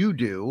 you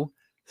do.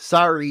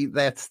 Sorry,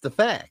 that's the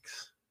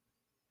facts.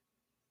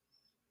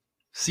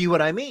 See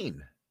what I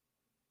mean?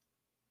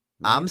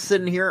 I'm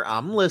sitting here,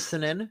 I'm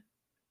listening,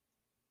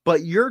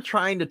 but you're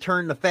trying to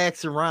turn the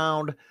facts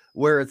around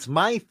where it's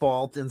my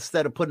fault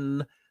instead of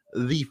putting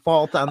the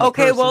fault on the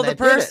Okay, person well, that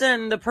did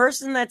it. the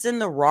person that's in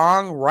the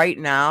wrong right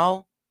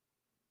now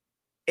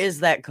is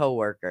that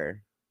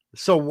coworker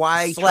So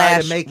why try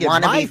slash to make it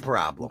wannabe- my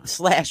problem? /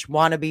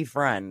 wannabe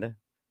friend.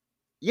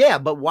 Yeah,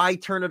 but why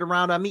turn it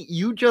around on me?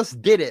 You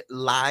just did it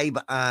live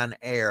on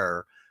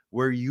air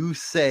where you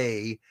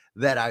say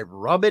that I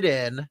rub it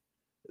in,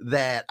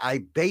 that I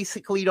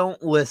basically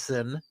don't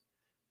listen.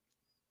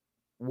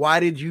 Why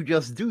did you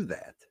just do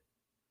that?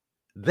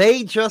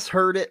 They just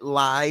heard it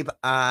live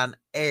on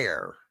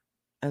air.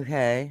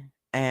 Okay.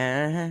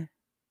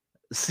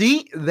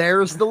 See,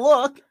 there's the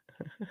look.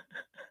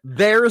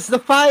 There's the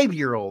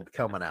 5-year-old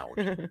coming out.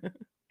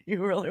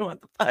 You really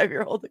want the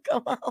 5-year-old to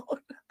come out?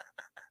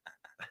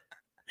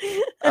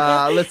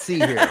 Let's see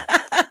here.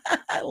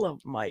 I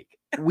love Mike.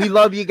 We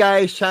love you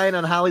guys. China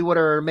and Hollywood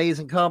are an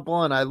amazing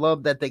couple, and I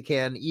love that they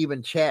can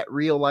even chat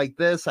real like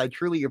this. I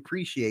truly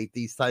appreciate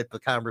these type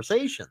of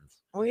conversations.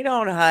 We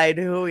don't hide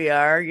who we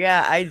are.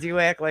 Yeah, I do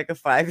act like a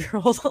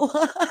 5-year-old a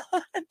lot.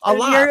 A And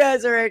lot. You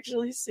guys are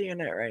actually seeing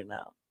it right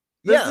now.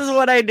 This Yes. is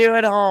what I do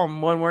at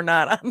home when we're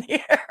not on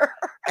the air.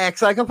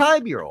 Acts like a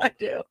 5-year-old. I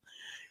do.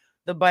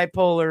 The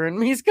bipolar in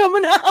me's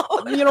coming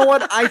out. You know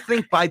what? I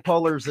think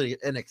bipolar is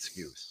an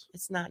excuse.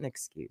 It's not an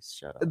excuse.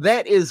 Shut up.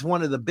 That is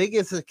one of the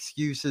biggest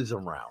excuses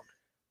around.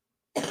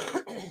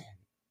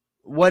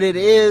 What it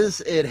is,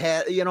 it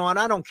has, and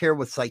I don't care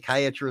what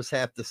psychiatrists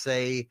have to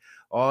say.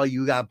 Oh,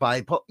 you got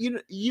bipolar.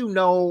 You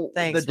know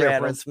Thanks, the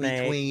difference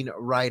Rattlesnake. between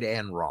right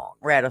and wrong.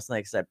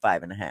 Rattlesnake said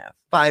 5.5.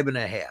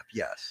 5.5,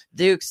 yes.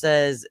 Duke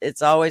says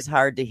it's always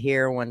hard to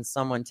hear when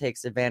someone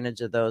takes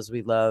advantage of those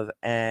we love.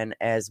 And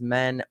as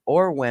men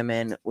or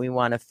women, we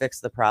want to fix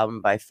the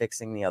problem by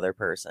fixing the other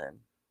person.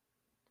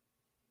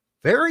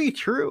 Very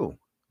true.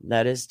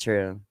 That is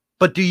true.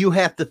 But do you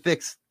have to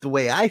fix the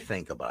way I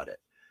think about it?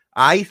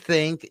 I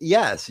think,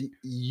 yes,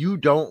 you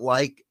don't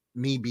like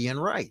me being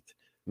right.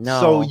 No,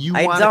 So you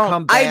I wanna don't.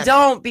 come I back-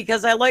 don't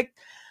because I like.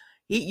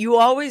 You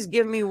always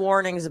give me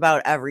warnings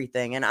about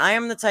everything, and I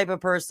am the type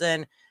of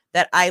person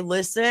that I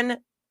listen.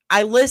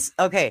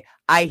 Okay,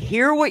 I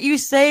hear what you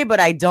say, but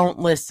I don't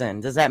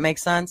listen. Does that make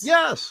sense?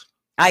 Yes.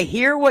 I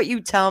hear what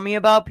you tell me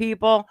about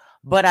people,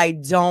 but I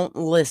don't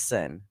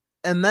listen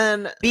And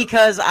then,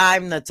 because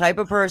I'm the type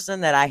of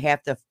person that I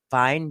have to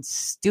find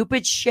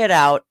stupid shit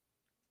out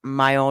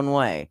my own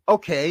way.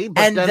 okay.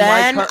 But And then,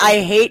 then why I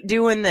hate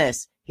doing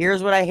this.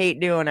 Here's what I hate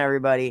doing,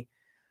 everybody.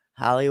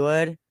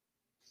 Hollywood,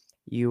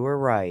 you were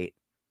right.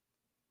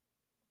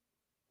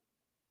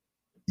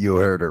 You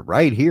heard it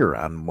right here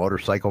on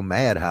Motorcycle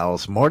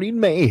Madhouse Morning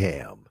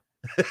Mayhem.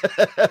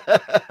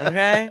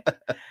 Okay?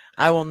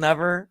 I will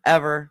never,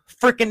 ever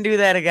freaking do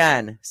that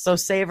again. So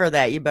savor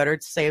that. You better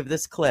save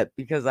this clip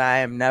because I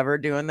am never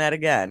doing that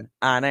again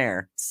on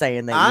air,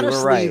 saying that Honestly,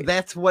 you were right.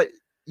 that's what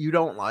you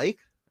don't like?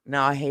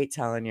 No, I hate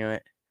telling you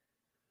it.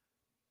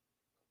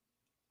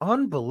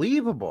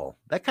 Unbelievable.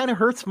 That kind of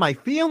hurts my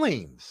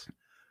feelings.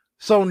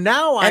 So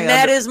now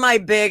that is my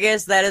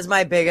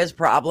biggest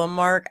problem,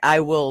 Mark. I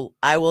will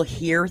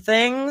hear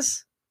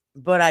things,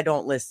 but I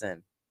don't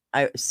listen.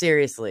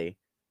 Seriously.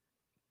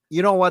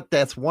 You know what?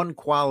 That's one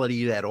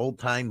quality that old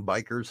time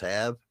bikers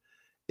have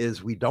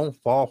is we don't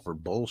fall for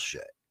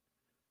bullshit.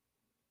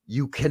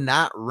 You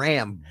cannot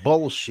ram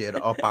bullshit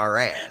up our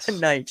ass.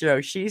 Nitro,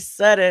 she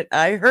said it.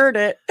 I heard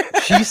it.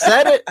 She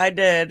said it. I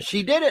did.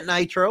 She did it,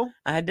 Nitro.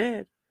 I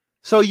did.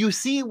 So you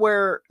see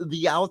where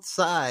the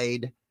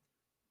outside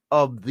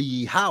of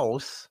the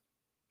house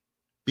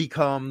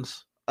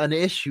becomes an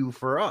issue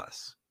for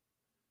us.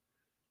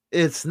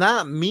 It's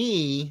not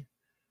me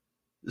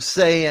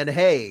saying,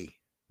 hey,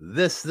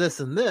 this,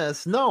 and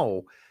this.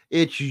 No,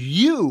 it's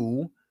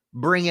you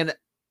bringing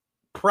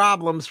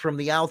problems from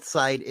the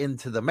outside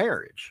into the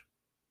marriage.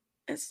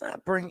 It's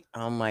not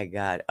oh my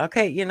God.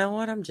 Okay, you know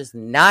what? I'm just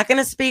not going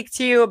to speak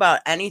to you about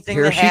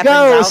anything that happens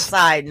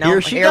outside. No,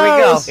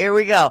 Here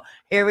we go.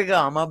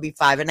 I'm going to be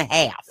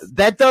 5.5.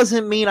 That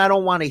doesn't mean I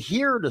don't want to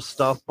hear the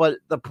stuff, but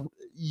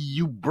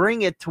you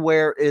bring it to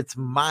where it's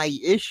my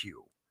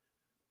issue.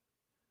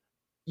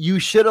 You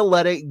should have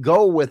let it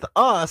go with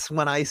us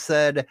when I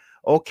said,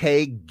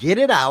 okay, get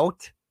it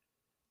out.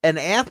 And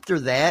after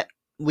that,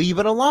 leave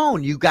it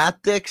alone. You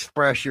got to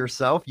express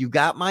yourself. You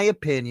got my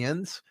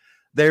opinions.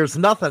 There's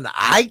nothing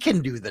I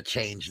can do to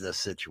change this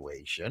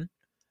situation.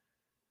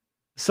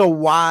 So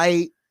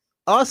why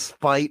us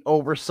fight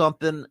over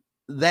something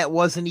that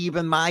wasn't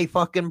even my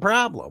fucking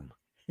problem?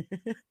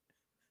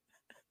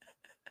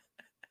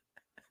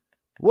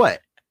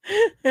 What?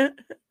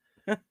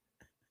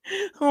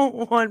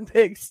 One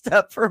big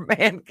step for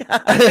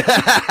mankind.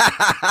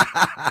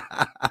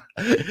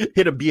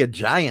 It'll be a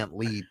giant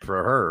leap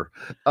for her.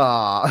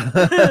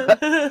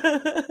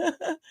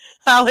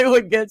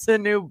 Hollywood gets a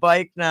new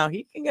bike now.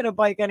 He can get a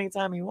bike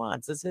anytime he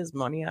wants. It's his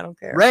money. I don't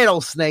care.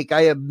 Rattlesnake,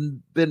 I have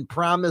been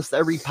promised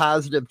every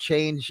positive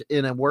change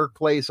in a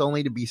workplace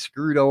only to be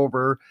screwed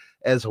over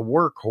as a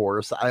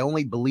workhorse. I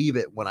only believe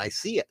it when I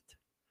see it.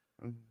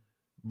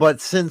 But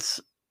since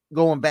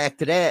going back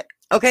to that,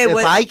 okay, if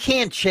I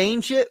can't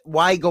change it,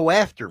 why go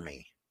after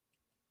me?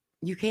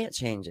 You can't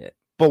change it.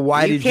 But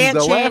why did you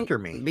go after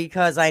me?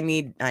 Because I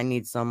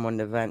need someone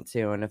to vent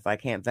to, and if I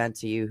can't vent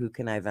to you, who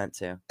can I vent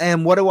to?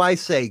 And what do I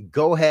say?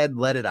 Go ahead,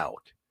 let it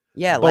out.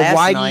 Yeah, but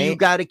why do you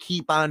got to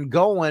keep on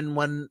going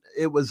when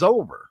it was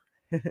over?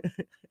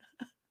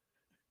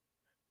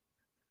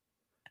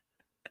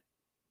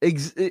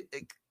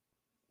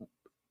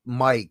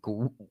 Mike,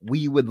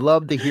 we would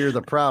love to hear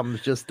the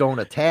problems. Just don't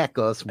attack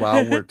us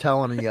while we're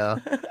telling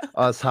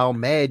us how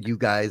mad you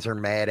guys are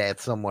mad at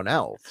someone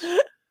else.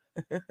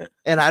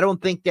 And I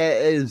don't think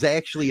that is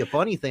actually a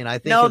funny thing. I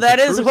think no, that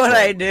is what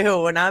I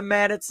do. When I'm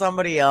mad at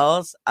somebody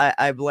else,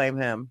 I blame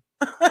him.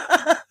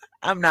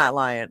 I'm not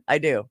lying. I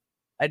do.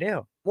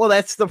 Well,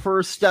 that's the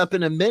first step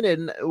in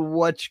admitting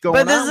what's going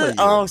on.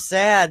 But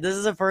sad. This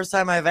is the first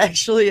time I've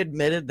actually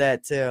admitted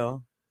that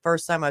too.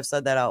 First time I've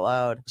said that out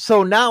loud.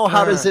 So now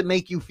how does it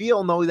make you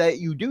feel know that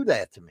you do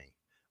that to me?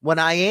 When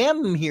I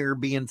am here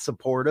being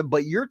supportive,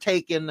 but you're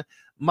taking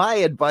my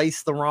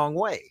advice the wrong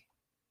way.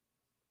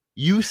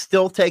 You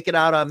still take it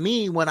out on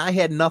me when I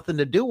had nothing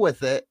to do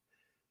with it.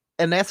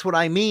 And that's what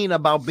I mean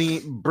about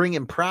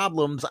bringing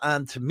problems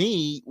onto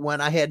me when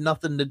I had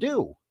nothing to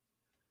do.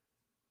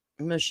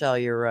 Michelle,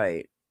 you're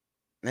right.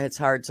 It's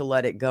hard to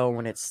let it go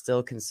when it's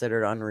still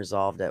considered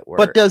unresolved at work.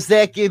 But does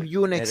that give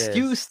you an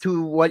excuse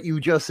to what you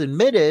just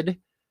admitted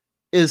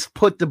is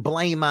put the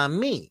blame on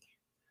me?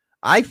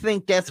 I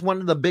think that's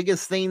one of the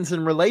biggest things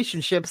in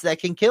relationships that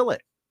can kill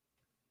it.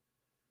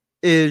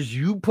 Is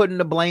you putting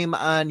the blame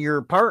on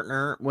your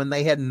partner when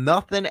they had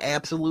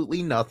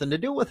absolutely nothing to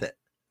do with it.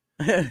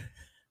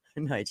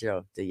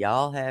 Nitro, do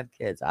y'all have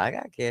kids? I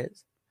got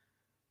kids.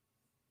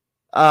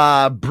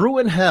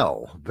 Brewing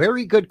Hell.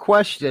 Very good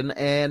question.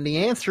 And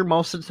the answer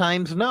most of the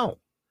time is no.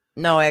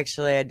 No,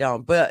 actually, I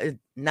don't. But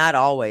not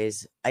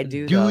always. I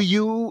do. Do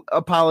you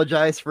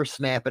apologize for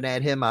snapping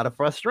at him out of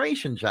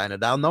frustration,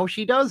 Chinatown? No,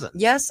 she doesn't.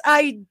 Yes,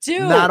 I do.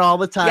 Not all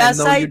the time. Yes,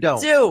 no, I don't.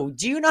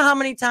 Do you know how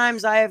many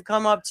times I have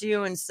come up to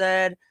you and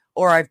said,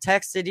 or I've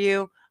texted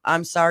you,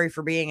 I'm sorry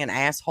for being an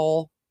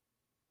asshole?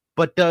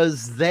 But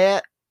does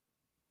that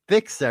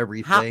fix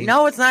everything?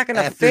 No, it's not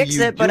going to fix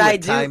it, but I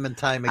do. Time and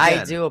time again.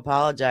 I do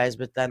apologize,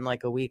 but then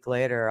like a week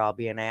later, I'll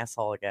be an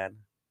asshole again.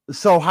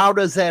 So how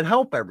does that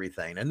help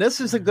everything? And this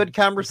is a good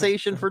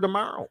conversation for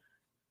tomorrow.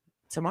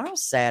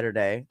 Tomorrow's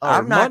Saturday. Oh,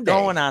 I'm not Monday.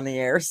 going on the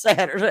air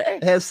Saturday.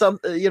 Has some,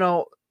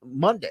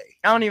 Monday.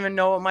 I don't even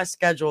know what my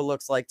schedule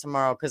looks like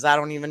tomorrow because I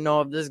don't even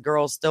know if this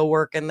girl's still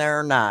working there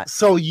or not.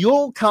 So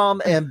you'll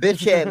come and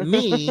bitch at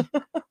me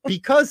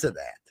because of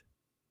that.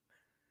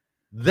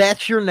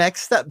 That's your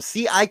next step.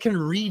 See, I can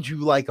read you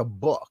like a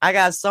book. I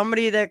got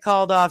somebody that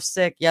called off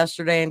sick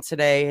yesterday and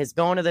today, is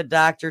going to the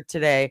doctor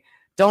today.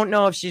 Don't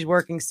know if she's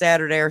working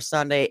Saturday or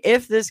Sunday.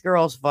 If this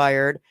girl's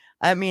fired,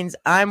 that means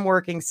I'm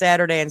working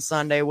Saturday and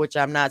Sunday, which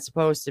I'm not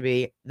supposed to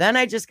be. Then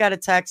I just got a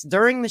text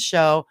during the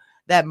show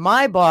that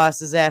my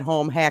boss is at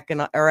home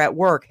or at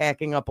work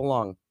hacking up a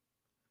lung.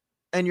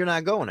 And you're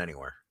not going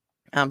anywhere.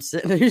 I'm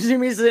sitting. You see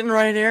me sitting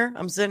right here?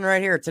 I'm sitting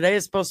right here. Today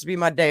is supposed to be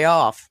my day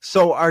off.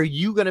 So are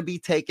you going to be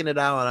taking it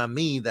out on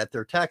me that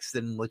they're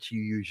texting, which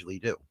you usually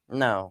do?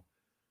 No.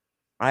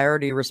 I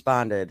already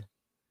responded.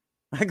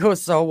 I go,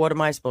 so what am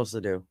I supposed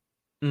to do?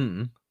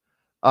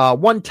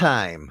 One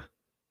time,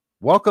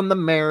 welcome to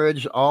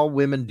marriage. All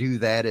women do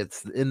that.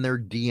 It's in their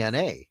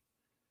DNA.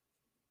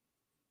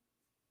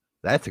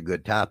 That's a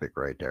good topic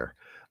right there.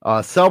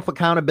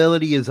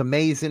 Self-accountability is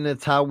amazing.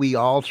 It's how we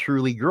all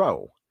truly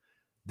grow.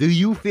 Do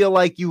you feel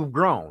like you've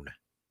grown?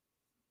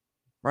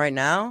 Right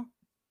now?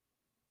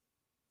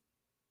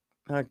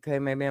 Okay,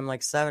 maybe I'm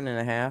like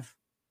 7.5.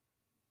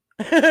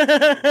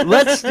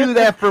 Let's do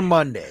that for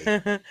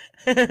Monday.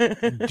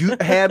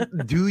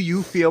 Do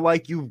you feel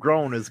like you've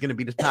grown is going to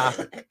be the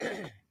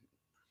topic.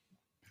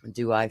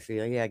 Do I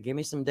feel? Yeah, give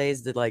me some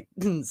days to like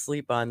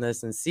sleep on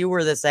this and see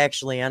where this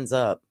actually ends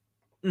up.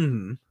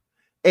 And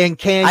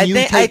can you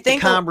take the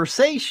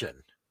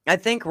conversation? I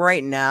think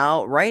right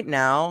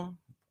now,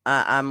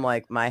 I'm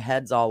like, my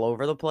head's all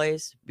over the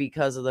place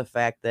because of the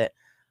fact that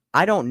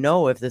I don't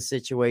know if the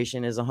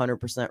situation is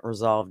 100%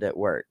 resolved at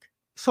work.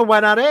 So why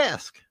not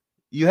ask?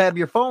 You have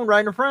your phone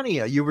right in front of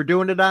you. You were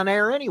doing it on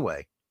air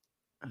anyway.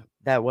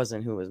 That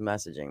wasn't who was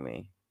messaging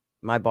me.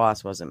 My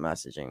boss wasn't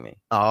messaging me.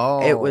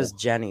 Oh. It was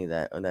Jenny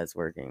that's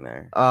working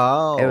there.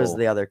 Oh. It was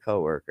the other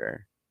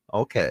coworker.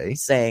 Okay.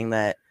 Saying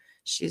that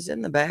she's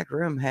in the back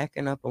room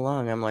hacking up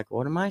along. I'm like,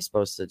 what am I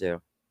supposed to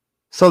do?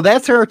 So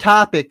that's our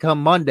topic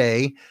come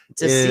Monday.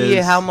 To see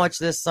how much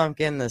this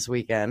sunk in this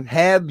weekend.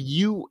 Have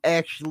you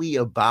actually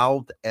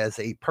evolved as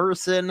a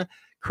person,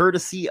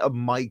 courtesy of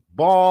Mike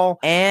Ball?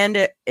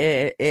 And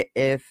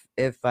if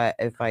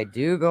I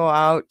do go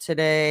out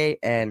today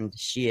and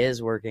she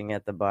is working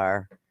at the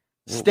bar,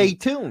 stay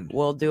tuned.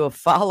 We'll do a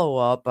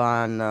follow-up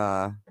on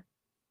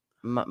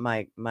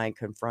my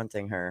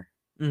confronting her.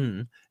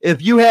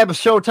 If you have a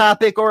show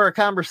topic or a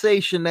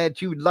conversation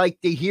that you'd like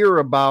to hear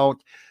about,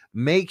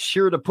 make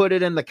sure to put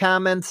it in the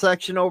comment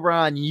section over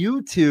on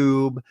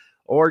YouTube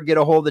or get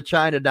a hold of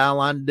China Doll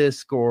on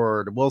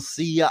Discord. We'll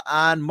see you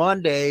on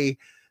Monday.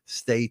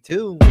 Stay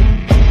tuned.